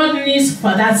that God needs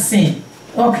for that sin.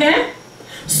 Okay?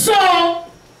 So,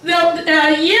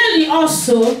 yearly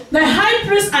also, the high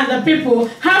priest and the people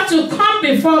have to come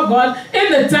before God in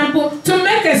the temple to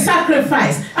make a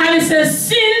sacrifice. And it's a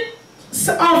sin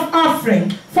of offering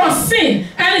for sin.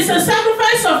 And it's a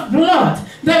sacrifice of blood.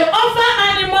 They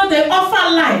offer animal, they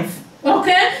offer life.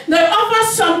 Okay? They offer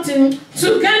something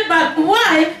to get back.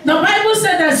 Why? The Bible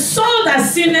said the soul that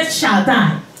sinneth shall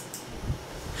die.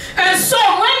 And so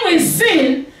when we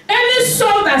sin, any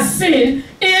soul that sin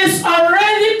is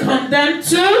already condemned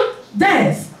to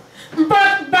death.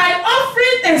 But by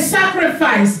offering a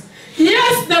sacrifice,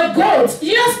 yes, the goat,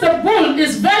 yes, the bull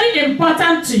is very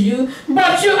important to you,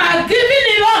 but you are giving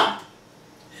it up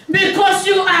because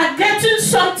you are getting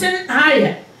something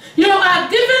higher. You are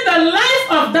giving the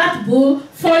life of that bull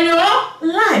for your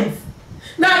life.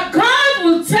 Now God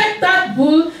will take that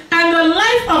bull and the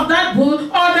life of that bull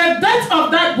or the death of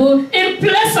that bull in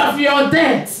place of your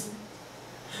death.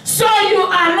 So you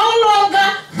are no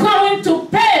longer going to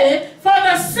pay for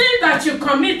the sin that you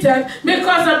committed,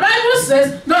 because the Bible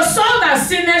says the soul that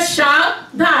sinneth shall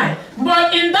die.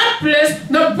 But in that place,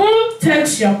 the bull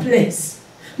takes your place.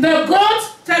 The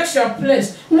goat takes your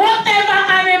place. Whatever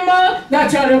animal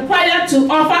that you're required to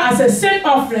offer as a sin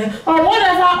offering or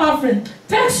whatever offering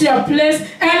takes your place,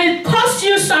 and it costs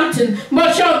you something,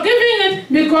 but you're giving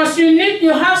it because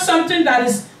you have something that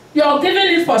is, you're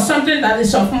giving it for something that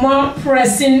is of more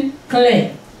pressing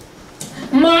claim,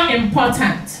 more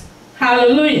important.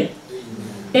 Hallelujah.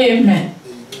 Amen.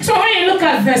 So when you look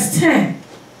at verse 10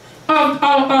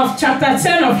 of chapter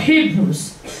 10 of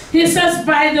Hebrews, he says,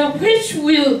 by the which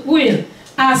will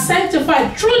are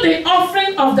sanctified through the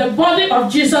offering of the body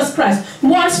of Jesus Christ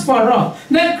once for all.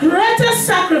 The greatest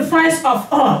sacrifice of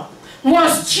all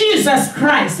was Jesus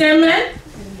Christ. Amen.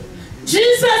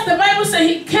 Jesus, the Bible says,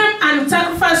 he came and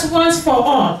sacrificed once for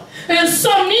all. And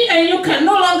so me and you can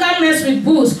no longer mess with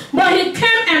bulls, but he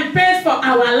came and paid for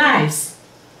our lives.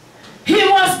 He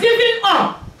was given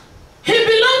up. He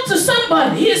belonged to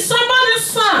somebody. He is somebody's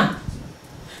son.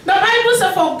 The Bible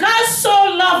says, for God so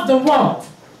loved the world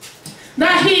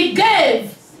that he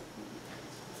gave.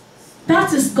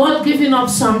 That is God giving up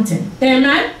something.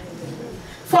 Amen.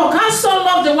 For God so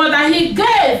loved the world that he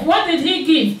gave. What did he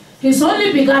give? His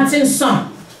only begotten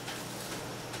son.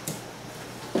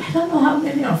 I don't know how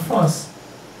many of us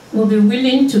will be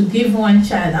willing to give one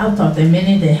child out of the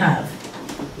many they have.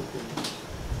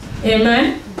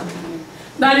 Amen.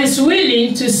 That is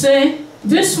willing to say,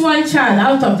 this one child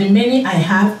out of the many I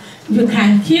have, you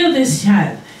can kill this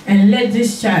child and let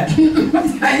this child.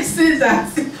 I say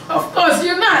that. Of course,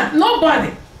 you're not.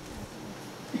 Nobody.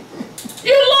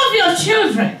 You love your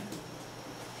children.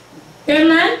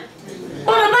 Amen.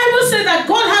 But the Bible says that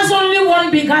God has only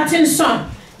one begotten son.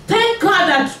 Thank God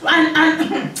that,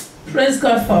 and praise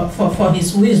God for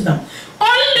his wisdom.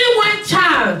 Only one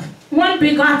child, one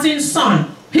begotten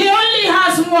son. He only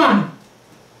has one.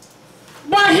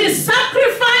 But he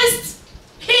sacrificed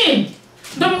him.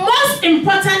 The most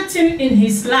important thing in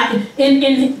his life,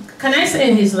 can I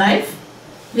say in his life?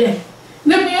 Yeah.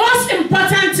 The most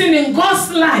important thing in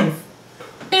God's life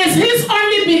is his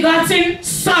only begotten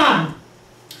son.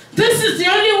 This is the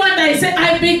only one that he said,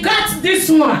 I begot this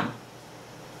one.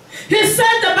 He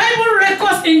said, the Bible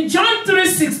records in John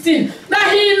 3:16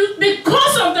 that he,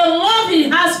 because of the love he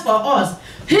has for us,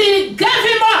 he gave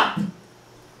him up.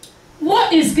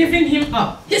 What is giving him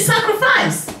up? He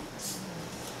sacrificed.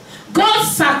 God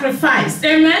sacrificed.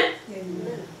 Amen?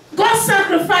 Amen. God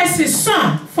sacrificed his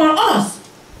son for us.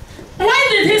 Why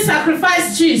did he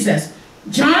sacrifice Jesus?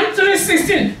 John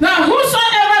 3:16. Now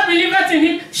whosoever believeth in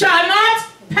him shall not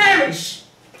perish.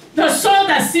 The soul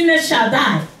that sinneth shall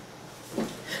die.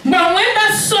 But when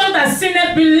that soul that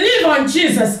sinneth believe on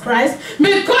Jesus Christ,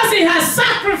 because he has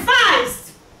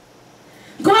sacrificed,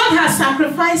 God has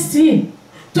sacrificed him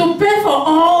to pay for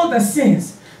all the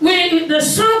sins. The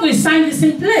song we sang is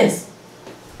in place.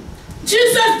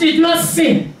 Jesus did not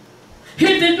sin.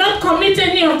 He did not commit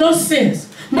any of those sins.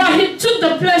 But he took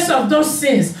the place of those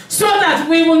sins so that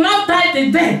we will not die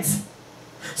the death.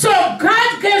 So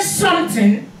God gave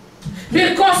something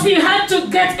because he had to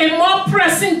get a more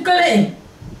pressing claim.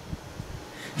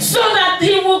 So that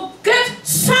he will get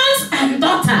sons and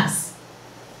daughters.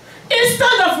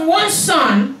 Instead of one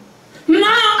son,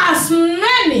 now as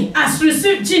many as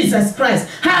receive Jesus Christ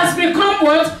has become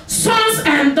what? Sons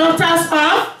and daughters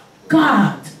of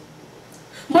God.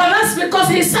 But that's because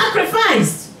he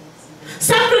sacrificed.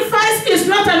 Sacrifice is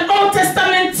not an Old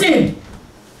Testament thing.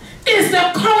 It's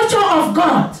the culture of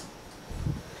God.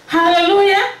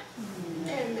 Hallelujah.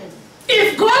 Amen.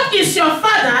 If God is your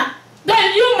father, then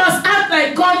then you must act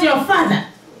like God your Father.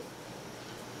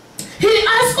 He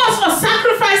asks us for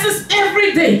sacrifices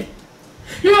every day.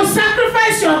 You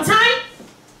sacrifice your time.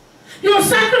 You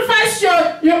sacrifice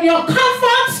your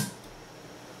comfort.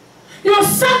 You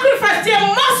sacrifice. There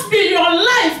must be, your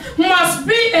life must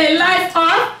be a life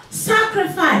of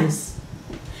sacrifice.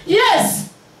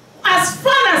 Yes, as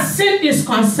far as sin is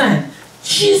concerned,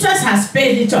 Jesus has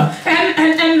paid it all.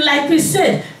 And like we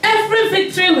said, every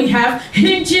victory we have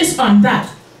hinges on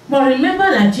that. But remember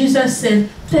that Jesus said,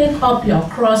 take up your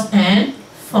cross and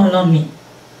follow me.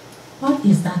 What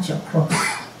is that, your cross?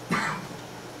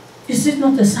 Is it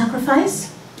not a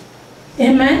sacrifice?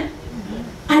 Amen?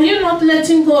 Are you not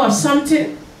letting go of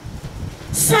something?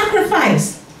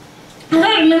 Sacrifice. I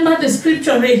don't remember the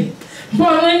scripture really.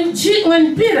 But when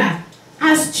Peter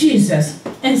asked Jesus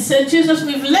and said, Jesus,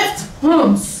 we've left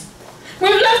homes. We've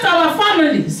left our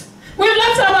families. We've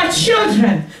left our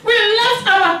children. We've left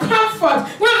our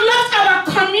comfort. We've left our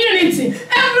community.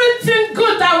 Everything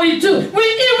good that we do. We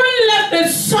even left the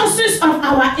sources of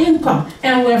our income.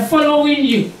 And we're following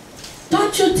you.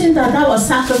 Don't you think that that was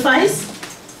sacrifice?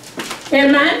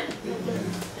 Amen?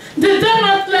 Did they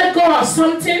not let go of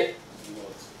something?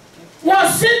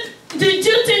 Did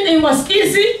you think it was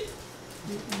easy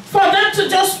for them to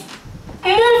just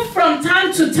move from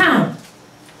town to town?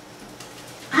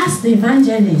 Ask the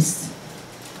evangelists.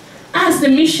 Ask the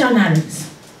missionaries.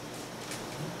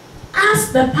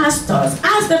 Ask the pastors.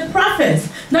 Ask the prophets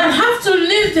that have to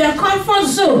leave their comfort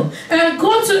zone and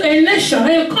go to a nation,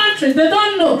 a country they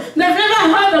don't know, they've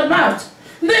never heard about.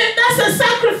 That's a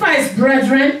sacrifice,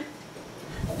 brethren.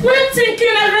 We're thinking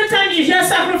every time you hear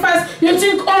sacrifice, you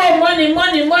think, oh, money,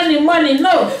 money, money, money.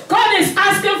 No, God is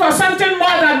asking for something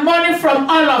more than money from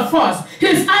all of us.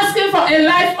 He's asking for a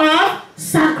life of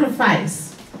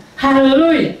sacrifice.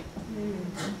 Hallelujah.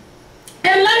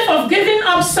 A life of giving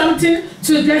up something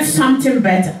to get something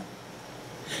better.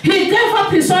 He gave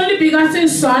up his only begotten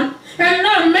son, and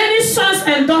now many sons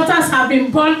and daughters have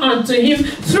been born unto him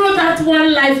through that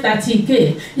one life that he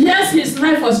gave. Yes, his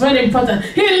life was very important.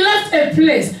 He left a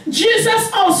place.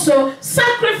 Jesus also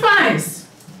sacrificed.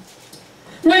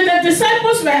 When the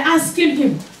disciples were asking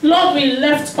him, Lord, we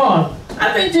left all,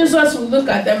 I think Jesus would look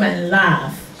at them and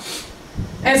laugh.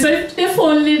 And so if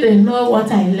only they know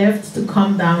what I left to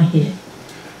come down here.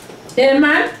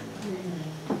 Amen?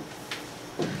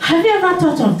 Have you ever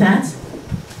thought of that?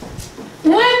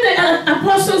 When the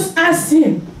apostles asked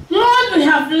him, Lord, we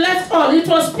have left all. It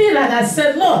was Peter that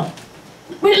said, Lord,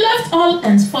 we left all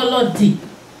and followed thee.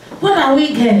 What are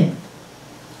we getting?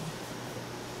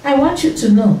 I want you to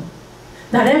know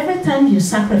that every time you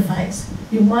sacrifice,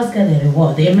 you must get a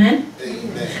reward. Amen?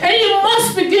 Amen. And you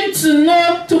must begin to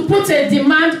know to put a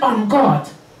demand on God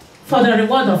for the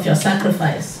reward of your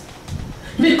sacrifice.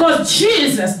 Because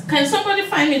Jesus, can somebody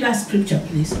find me that scripture,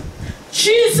 please?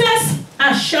 Jesus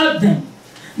assured them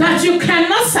that you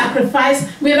cannot sacrifice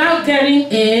without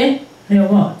getting a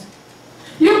reward.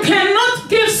 You cannot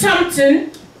give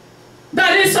something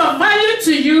that is of value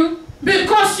to you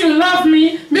because you love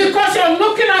me, because you're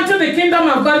looking unto the kingdom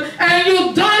of God, and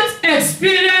you don't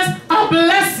experience a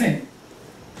blessing.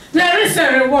 There is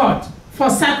a reward for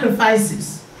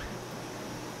sacrifices.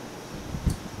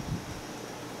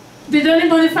 Did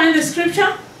anybody find the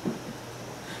scripture?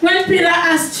 When Peter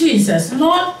asked Jesus,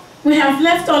 Lord, we have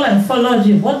left all and followed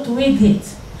you. What do we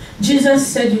get? Jesus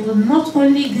said, you will not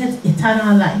only get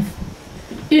eternal life.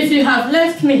 If you have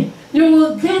left me, you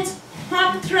will get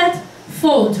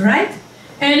 100-fold, right?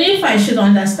 And if I should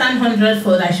understand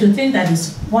 100-fold, I should think that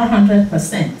is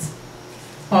 100%.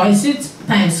 Or is it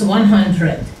times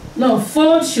 100? No,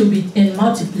 fold should be in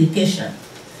multiplication.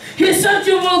 He said,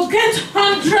 you will get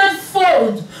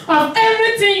 100-fold of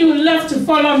everything you left to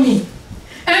follow me.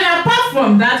 And apart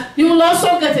from that, you will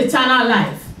also get eternal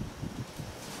life.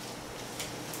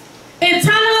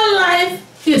 Eternal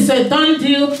life is a done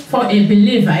deal for a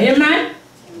believer. Amen?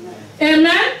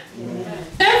 Amen? Amen?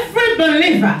 Every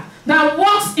believer that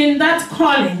walks in that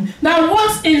calling, that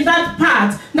walks in that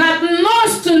path, that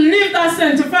knows to live that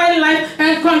sanctified life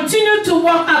and continue to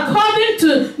walk according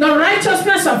to the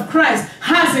righteousness of Christ,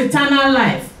 has eternal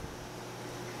life.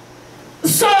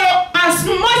 So, as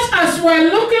much as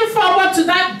we're looking forward to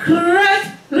that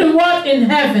great reward in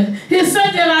heaven, he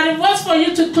said there are rewards for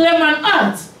you to claim on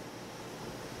earth.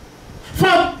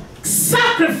 For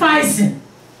sacrificing.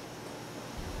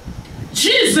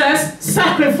 Jesus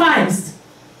sacrificed.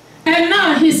 And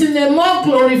now he's in a more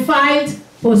glorified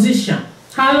position.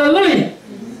 Hallelujah.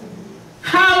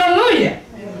 Hallelujah.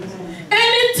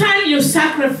 Anytime you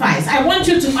sacrifice, I want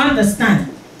you to understand.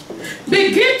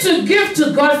 Begin to give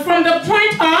to God from the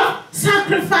point of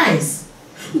sacrifice.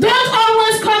 Don't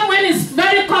always come when it's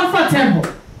very comfortable.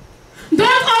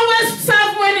 Don't always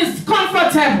serve when it's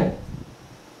comfortable.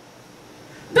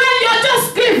 Then you're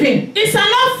just giving. It's an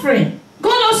offering.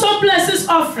 God also blesses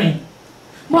offering.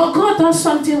 But God does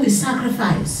something with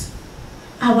sacrifice.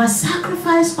 Our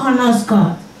sacrifice honors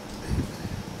God.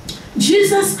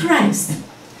 Jesus Christ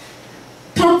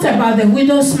talked about the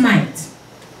widow's mite.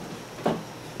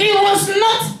 It was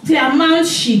not the amount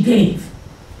she gave.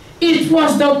 It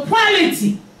was the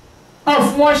quality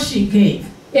of what she gave.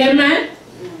 Amen?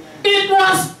 It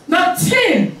was the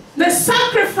thing, the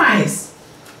sacrifice,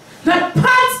 the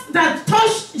part that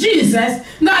touched Jesus,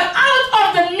 that out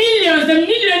of the millions, the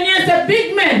millionaires, the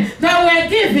big men that were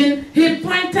given, he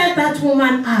pointed that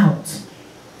woman out.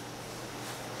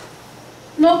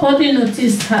 Nobody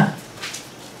noticed her.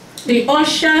 The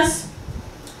ushers,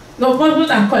 the people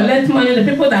that collect money, the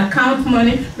people that count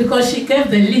money, because she gave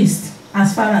the list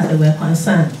as far as they were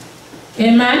concerned.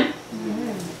 Amen?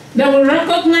 They will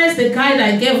recognize the guy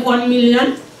that gave 1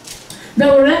 million. They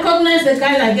will recognize the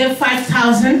guy that gave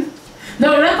 5,000. They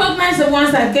will recognize the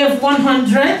ones that gave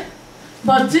 100.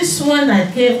 But this one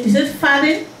that gave, is it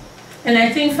Fadin? And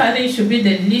I think Fadin should be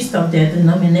the least of their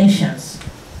denominations.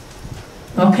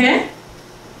 Okay?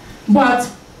 But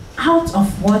out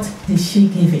of what did she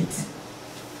give it?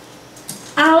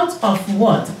 Out of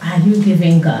what are you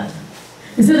giving God?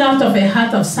 Is it out of a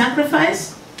heart of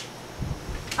sacrifice?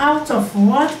 Out of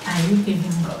what are you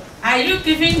giving God? Are you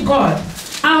giving God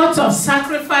out of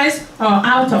sacrifice or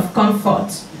out of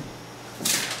comfort?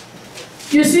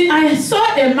 You see, I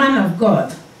saw a man of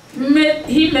God.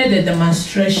 He made a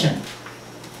demonstration.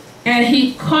 And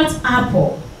he cut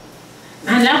apple.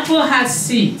 And the apple had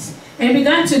seeds. And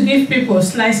began to give people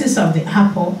slices of the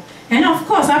apple. And of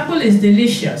course, apple is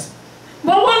delicious.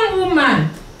 But one woman,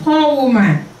 poor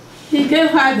woman, he gave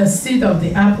her the seed of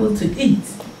the apple to eat.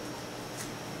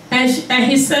 And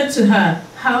he said to her,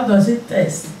 how does it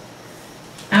taste?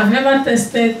 I've never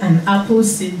tasted an apple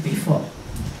seed before,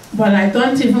 but I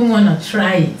don't even want to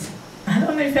try it. I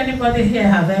don't know if anybody here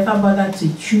have ever bothered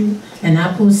to chew an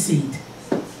apple seed.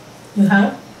 You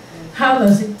have? How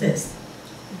does it taste?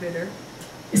 Bitter.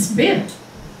 It's bitter.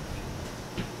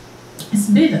 It's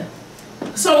bitter.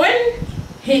 So when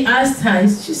he asked her,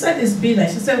 she said it's bitter.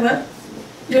 She said, well,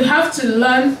 you have to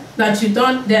learn that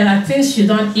there are things you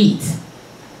don't eat.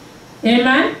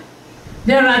 Amen?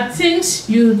 There are things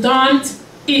you don't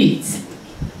eat.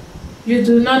 You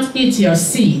do not eat your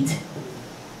seed.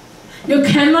 You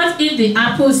cannot eat the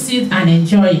apple seed and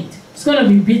enjoy it. It's going to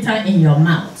be bitter in your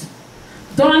mouth.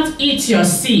 Don't eat your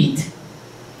seed.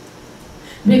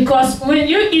 Because when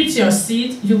you eat your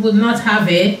seed, you will not have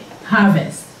a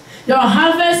harvest. Your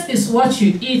harvest is what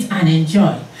you eat and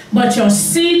enjoy. But your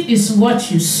seed is what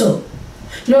you sow.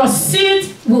 Your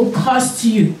seed will cost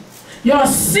you. Your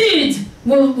seed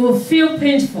will feel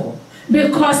painful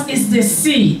because it's the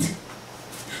seed.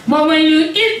 But when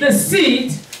you eat the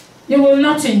seed, you will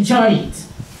not enjoy it.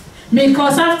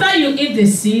 Because after you eat the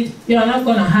seed, you are not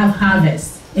going to have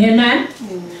harvest. Amen?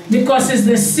 Because it's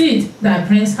the seed that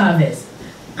brings harvest.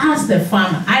 Ask the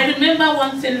farmer. I remember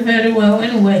one thing very well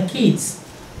when we were kids.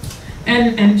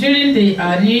 And during the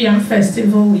New Year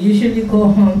festival, we usually go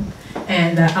home,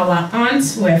 and our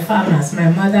aunts were farmers,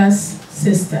 my mother's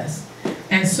sisters.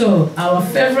 And so our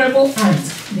favorable aunt,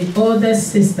 the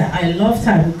oldest sister, I loved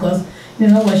her because, you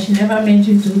know what, she never made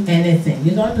you do anything.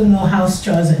 You don't do no house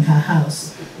chores in her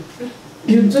house.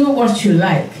 You do what you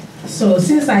like. So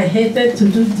since I hated to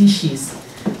do dishes,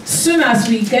 soon as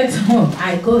we get home,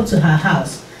 I go to her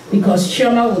house because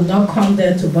Chioma would not come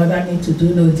there to bother me to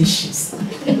do no dishes.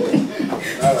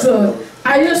 So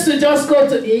I used to just go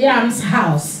to G.I.M's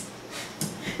house.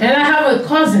 And I have a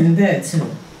cousin there too,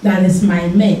 that is my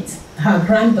mate, her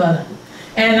granddaughter.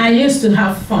 And I used to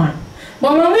have fun.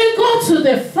 But when we go to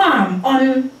the farm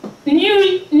on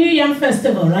New Yam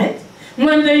Festival, right?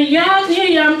 When the new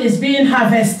yam is being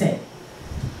harvested,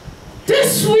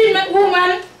 this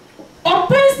woman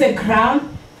opens the ground,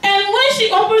 and when she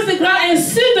opens the ground and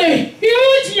sees the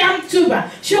huge yam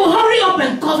tuber, she'll hurry up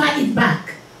and cover it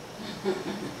back. And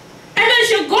then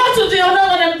she'll go to the other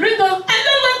one and bring those, and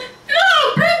then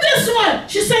no, bring this one.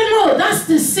 She said, no, that's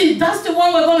the seed. That's the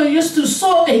one we're going to use to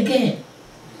sow again.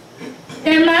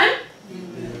 Amen?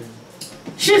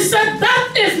 She said,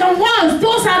 that is the ones.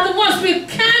 Those are the ones. We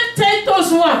can't take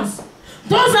those ones.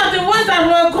 Those are the ones that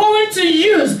we're going to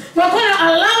use. We're going to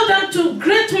allow them to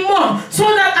grate more so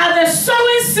that at the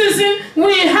sowing season,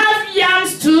 we have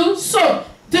yams to sow.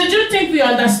 Did you think we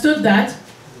understood that?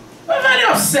 We're very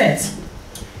upset.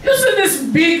 You see this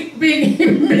big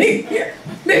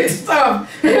stuff.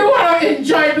 You want to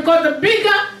enjoy it because the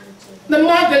bigger, the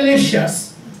more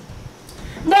delicious.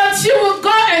 she would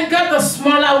go and get the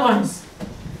smaller ones.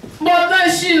 But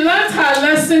then she learned her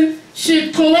lesson.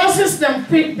 She closes them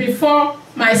quick before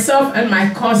myself and my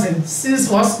cousin sees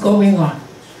what's going on,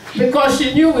 because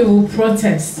she knew we will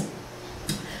protest.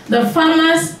 The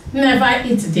farmers never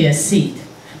eat their seed,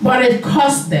 but it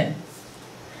costs them.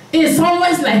 It's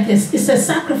always like this. It's a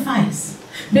sacrifice,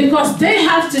 because they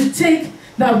have to take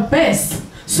the best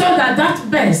so that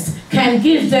that best can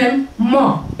give them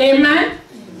more. Amen?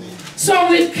 So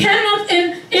we cannot,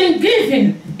 in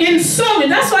giving, in sowing,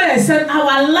 that's why I said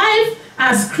our life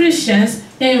as Christians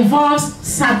involves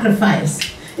sacrifice.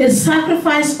 It's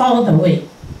sacrifice all the way.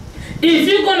 If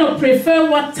you're going to prefer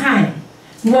what time,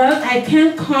 well, I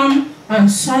can't come on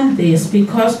Sundays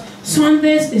because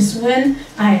Sundays is when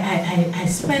I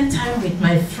spend time with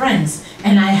my friends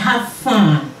and I have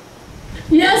fun.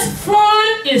 Yes,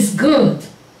 fun is good.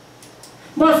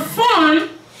 But fun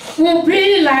will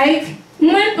be like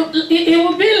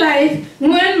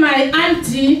when my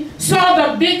auntie saw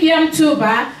the big yam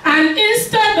tuber and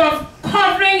instead of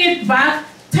covering it back,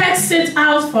 takes it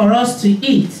out for us to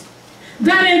eat.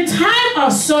 Then in time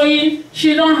of sowing,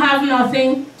 she don't have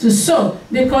nothing to sow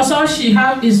because all she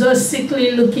have is those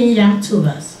sickly looking yam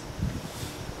tubers.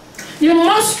 You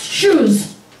must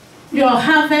choose your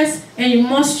harvest and you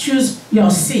must choose your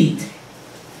seed.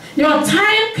 Your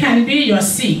time can be your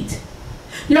seed.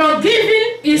 Your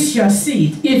giving is your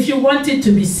seed if you want it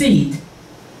to be seed.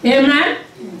 Amen?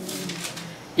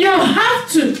 You have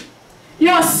to.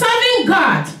 Your serving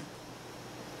God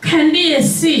can be a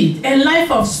seed, a life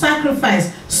of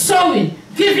sacrifice, sowing,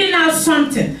 giving out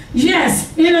something.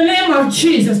 Yes, in the name of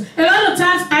Jesus. A lot of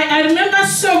times, I remember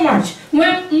so much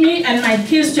when me and my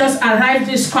kids just arrived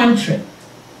this country.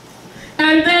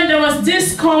 And then there was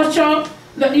this culture,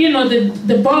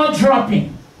 the ball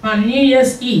dropping on New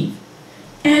Year's Eve.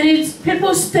 And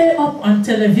people stay up on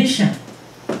television.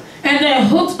 And they're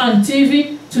hooked on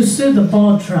TV to see the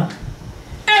ball drop.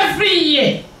 Every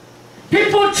year,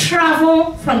 people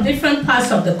travel from different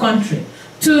parts of the country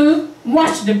to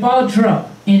watch the ball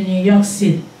drop in New York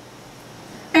City.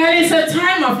 And it's a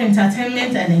time of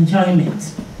entertainment and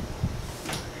enjoyment.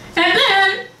 And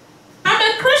then, I'm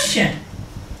a Christian.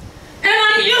 And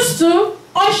I'm used to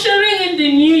ushering in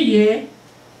the new year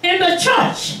in the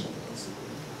church.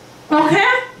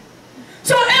 Okay?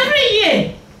 So every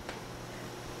year,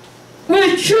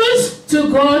 we choose to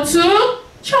go to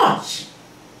church.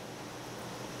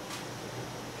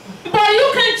 But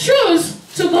you can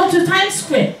choose to go to Times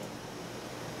Square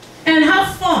and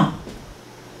have fun.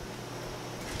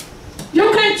 You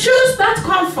can choose that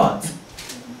comfort.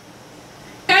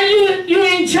 And you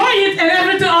enjoy it and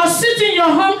everything, or sit in your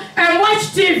home and watch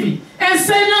TV and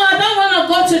say, no, I don't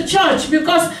want to go to church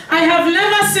because I have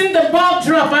never seen the ball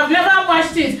drop. I've never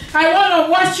watched it. I want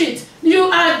to watch it. You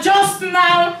are just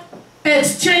now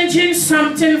exchanging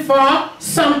something for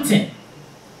something.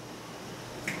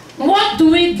 What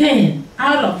do we gain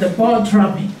out of the ball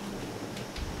dropping?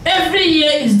 Every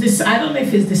year is this, I don't know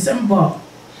if it's the same ball,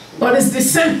 but it's the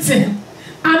same thing.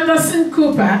 Anderson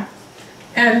Cooper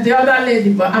and the other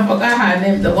lady, but I forgot her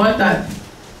name, the one that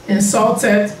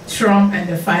insulted Trump and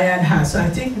they fired her. So I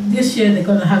think this year they're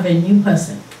going to have a new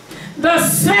person. The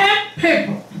same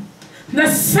people, the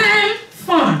same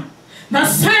fun, the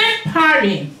same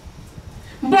partying.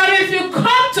 But if you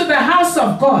come to the house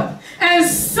of God and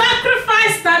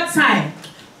sacrifice that time,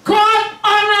 God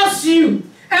honors you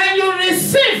and you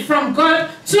receive from God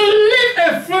to live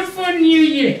a fruitful new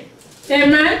year.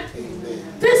 Amen?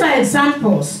 Amen. These are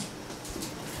examples.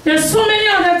 There's so many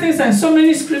other things and so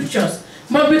many scriptures.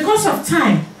 But because of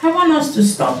time, I want us to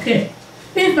stop here.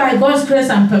 If by God's grace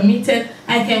I'm permitted,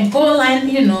 I can go line,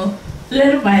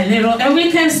 little by little, and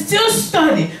we can still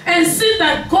study and see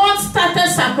that God started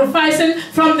sacrificing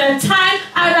from the time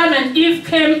Adam and Eve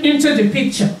came into the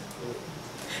picture.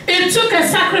 It took a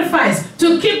sacrifice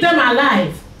to keep them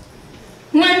alive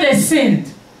when they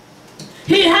sinned.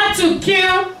 He had to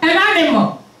kill an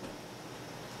animal.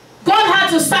 God had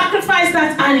to sacrifice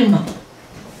that animal.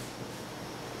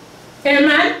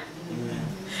 Amen? Amen.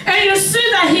 And you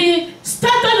see that he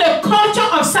started a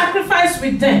culture of sacrifice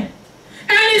with them.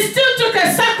 And he still took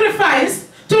a sacrifice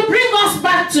to bring us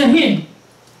back to him.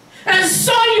 And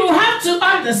so you have to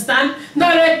understand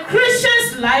that a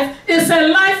Christian's life is a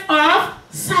life of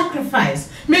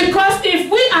sacrifice. Because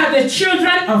if we are the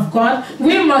children of God,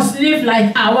 we must live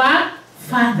like our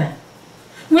Father.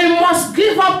 We must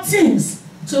give up things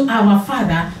to our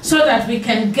Father so that we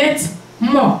can get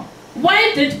more.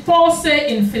 Why did Paul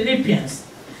say in Philippians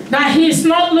that he is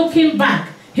not looking back?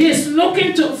 He is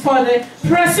looking for the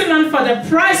pressing on for the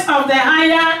price of the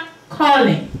higher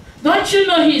calling. Don't you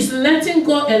know he is letting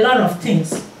go a lot of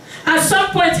things? At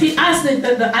some point, he asked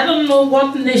I don't know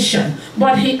what nation,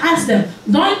 but he asked them,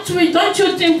 don't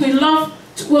you think we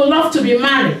love to be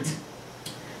married,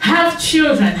 have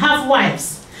children, have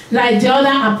wives, like the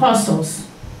other apostles?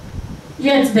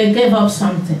 Yet they gave up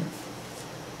something.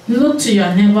 Look to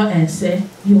your neighbor and say,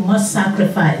 you must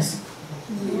sacrifice.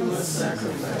 You must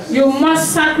sacrifice. You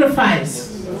must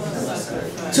sacrifice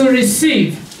to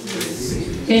receive.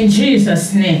 In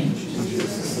Jesus' name.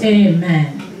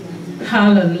 Amen.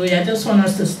 Hallelujah. I just want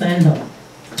us to stand up.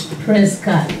 Praise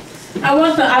God. I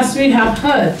want to, as we have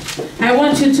heard, I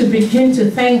want you to begin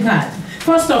to thank God.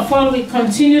 First of all, we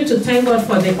continue to thank God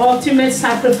for the ultimate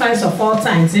sacrifice of all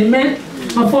times. Amen.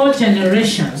 Of all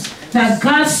generations. That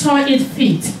God saw it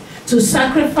fit to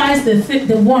sacrifice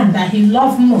the one that he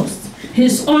loved most.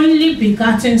 His only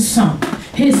begotten son.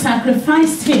 He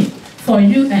sacrificed him for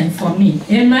you and for me.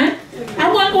 Amen.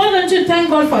 Why don't you thank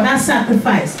God for that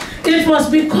sacrifice? It was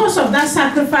because of that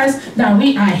sacrifice that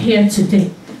we are here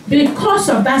today. Because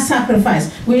of that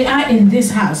sacrifice, we are in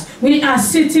this house. We are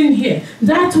sitting here.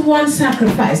 That one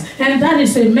sacrifice, and that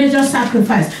is a major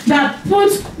sacrifice that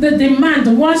puts the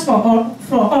demand once for all,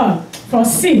 for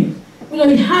sin.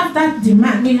 We have that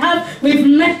demand. We've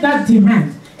met that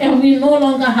demand. And we no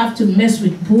longer have to mess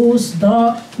with bulls,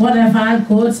 dogs, whatever,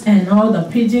 goats, and all the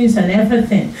pigeons and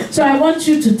everything. So I want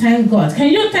you to thank God. Can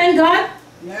you thank God?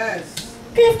 Yes.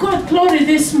 Give God glory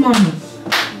this morning.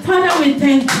 Father, we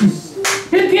thank you.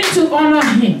 Begin to honor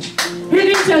him.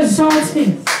 Begin to exalt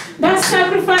him. That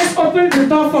sacrifice opened the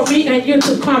door for me and you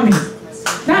to come in.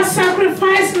 That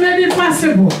sacrifice made it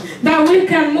possible that we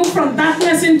can move from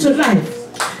darkness into light.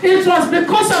 It was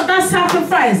because of that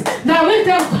sacrifice that we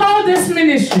can call this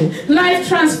ministry Life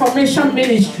Transformation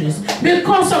Ministries.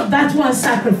 Because of that one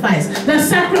sacrifice, the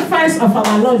sacrifice of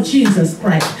our Lord Jesus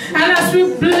Christ. And as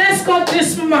we bless God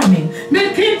this morning,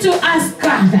 begin to ask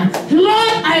God,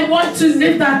 Lord, I want to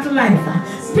live that life.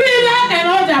 Peter and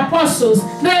all the apostles,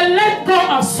 they let go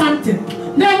of something.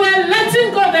 They were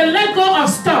letting go, they let go of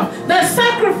stuff. They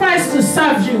sacrificed to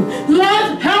serve you.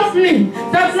 Lord, help me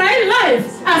that my life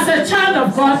as a child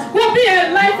of God will be a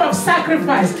life of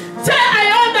sacrifice. I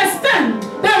understand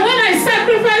that when I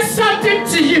sacrifice something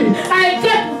to you, I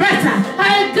get better,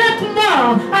 I get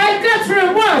more, I get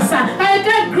rewards, I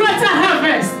get greater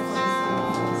harvest.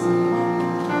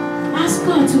 Ask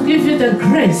God to give you the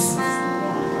grace.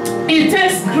 It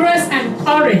takes grace and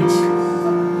courage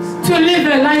to live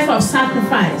a life of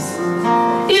sacrifice.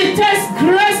 It takes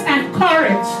grace and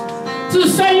courage to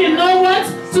say, you know what?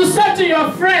 To say to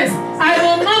your friends, I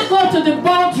will not go to the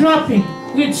ball dropping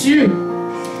with you.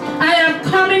 I am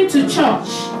coming to church.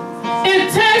 It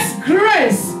takes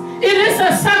grace. It is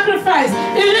a sacrifice.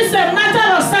 It is a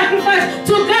matter of sacrifice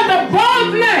to get the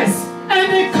boldness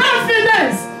and the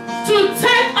confidence to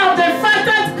take of the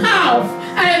fatted calf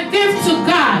and give to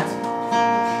God.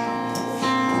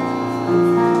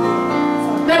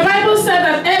 The Bible said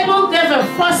that Abel gave a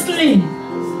firstling.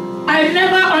 I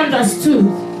never understood.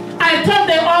 I thought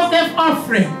they all gave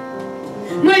offering.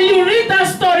 When you read that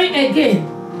story again,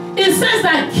 it says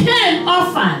that Cain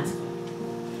offered.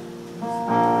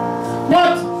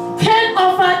 But Cain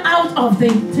offered out of the...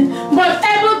 But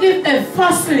Abel gave a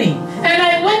firstling. And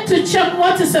I went to check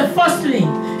what is a firstling.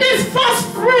 It's first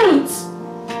fruit.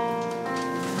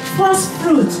 First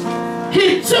fruit.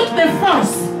 He took the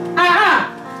first.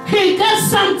 He got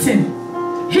something.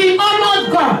 He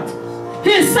honored God.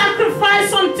 He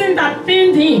sacrificed something that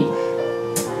pained him.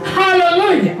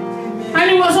 Hallelujah.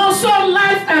 And it was also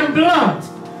life and blood,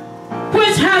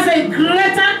 which has a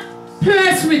greater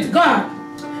place with God.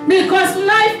 Because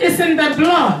life is in the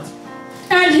blood.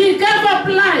 And he gave up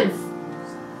life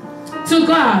to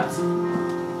God.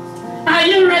 Are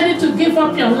you ready to give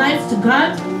up your life to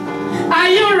God? Are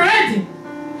you ready?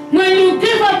 When you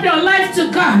give up your life to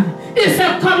God, it's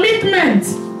a commitment.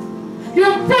 You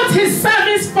put his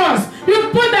service first. You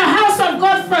put the house of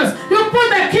God first. You put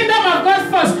the kingdom of God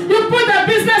first. You put the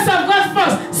business of God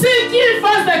first. Seek ye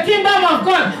first the kingdom of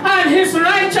God and his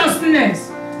righteousness.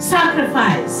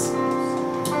 Sacrifice.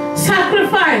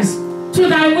 Sacrifice to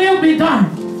thy will be done.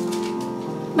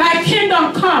 Thy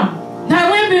kingdom come. Thy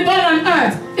will be done on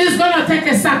earth. Is going to take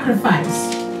a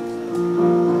sacrifice.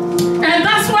 And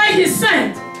that's why he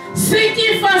said, seek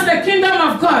ye first the kingdom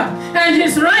of God and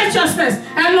his righteousness,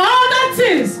 and all other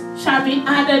things shall be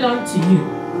added unto you.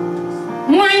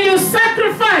 When you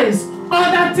sacrifice,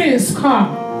 other things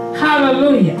come.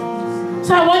 Hallelujah.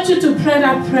 So I want you to pray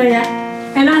that prayer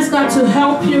and ask God to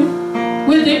help you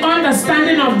with the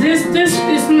understanding of this. This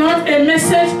is not a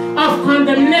message of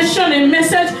condemnation, a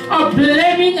message of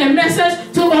blaming, a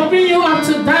message to open you up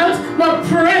to doubt, but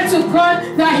pray to God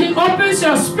that He opens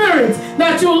your spirit,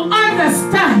 that you'll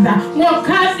understand what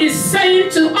God is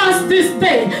saying to us this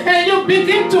day, and you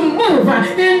begin to move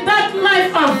in that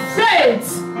life of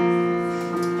faith.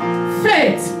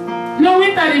 Faith,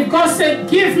 knowing that if God said,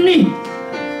 give me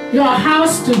your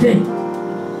house today,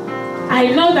 I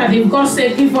know that if God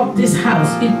said, give up this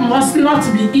house, it must not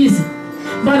be easy.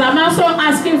 But I'm also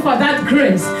asking for that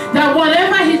grace, that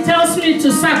whatever He tells me to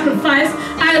sacrifice,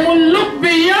 I will look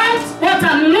beyond what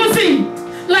I'm losing.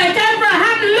 Like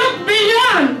Abraham looked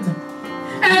beyond.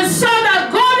 And so that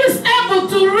God is able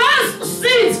to raise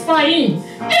seeds for him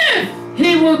if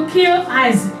he will kill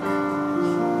Isaac.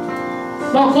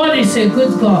 But God is a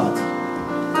good God.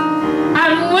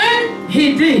 And when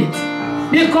He did,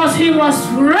 because he was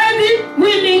ready,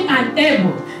 willing, and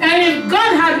able, and if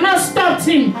God had not stopped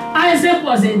him, Isaac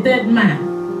was a dead man.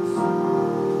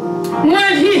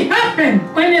 When it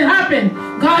happened,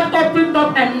 God opened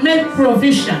up and made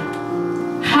provision.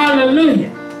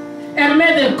 Hallelujah. And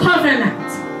made a covenant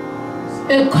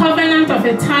of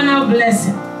eternal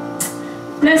blessing.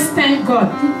 Let's thank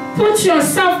God. Put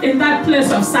yourself in that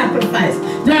place of sacrifice.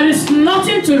 There is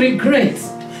nothing to regret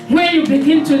when you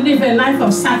begin to live a life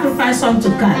of sacrifice unto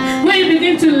God. When you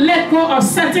begin to let go of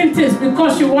certain things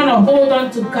because you want to hold on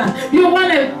to God. You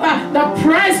want the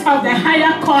price of the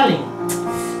higher calling.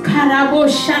 Karabo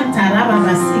Shanta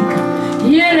Rababasika.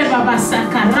 Yere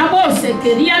babasaka rabo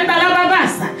sekerianda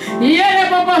rababasa. Yere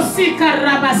babosika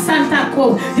rabasanta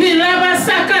ko.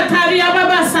 Hirabasaka taria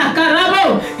babasaka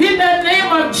rabo. In the name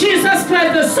of Jesus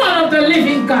Christ, the Son of the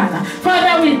living God.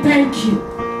 Father, we thank you.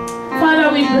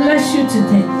 Father, we bless you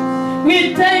today.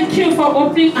 We thank you for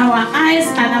opening our eyes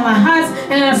and our hearts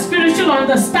and our spiritual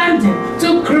understanding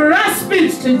to grasp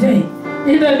it today.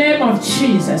 In the name of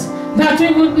Jesus. That we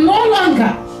would no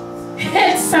longer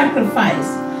hate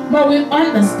sacrifice, but we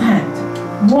understand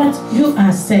what you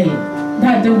are saying,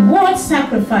 that the word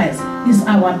sacrifice is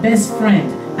our best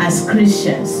friend as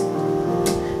Christians.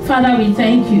 Father, we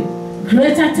thank you.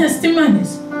 Greater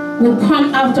testimonies will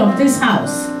come out of this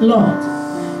house, Lord,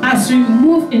 as we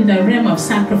move in the realm of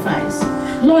sacrifice.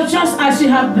 Lord, just as you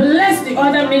have blessed the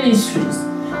other ministries,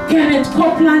 Kenneth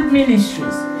Copeland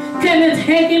Ministries, Kenneth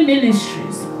Hagin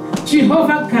Ministries,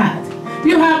 Jehovah God,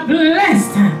 you have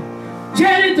blessed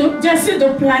Jesse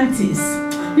Duplantis.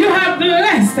 You have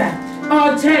blessed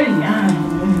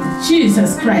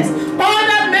Jesus Christ. All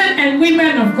the men and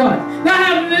women of God that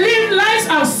have lived lives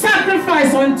of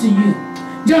sacrifice unto you.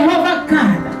 Jehovah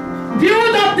God,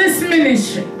 build up this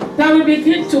ministry that we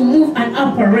begin to move and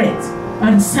operate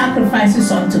on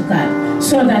sacrifices unto God,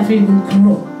 so that we will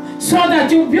grow, so that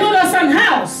you build us an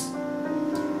house,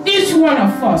 each one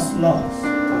of us, Lord.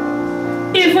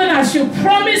 Even as you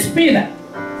promised Peter,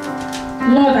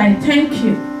 Lord, I thank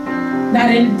you that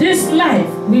in this life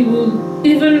we will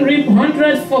even reap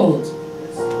 100-fold,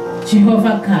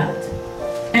 Jehovah God,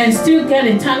 and still get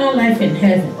eternal life in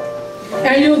heaven.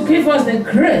 And you give us the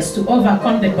grace to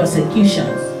overcome the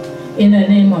persecutions in the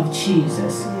name of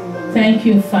Jesus. Thank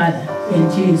you, Father, in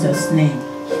Jesus' name.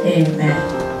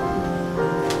 Amen.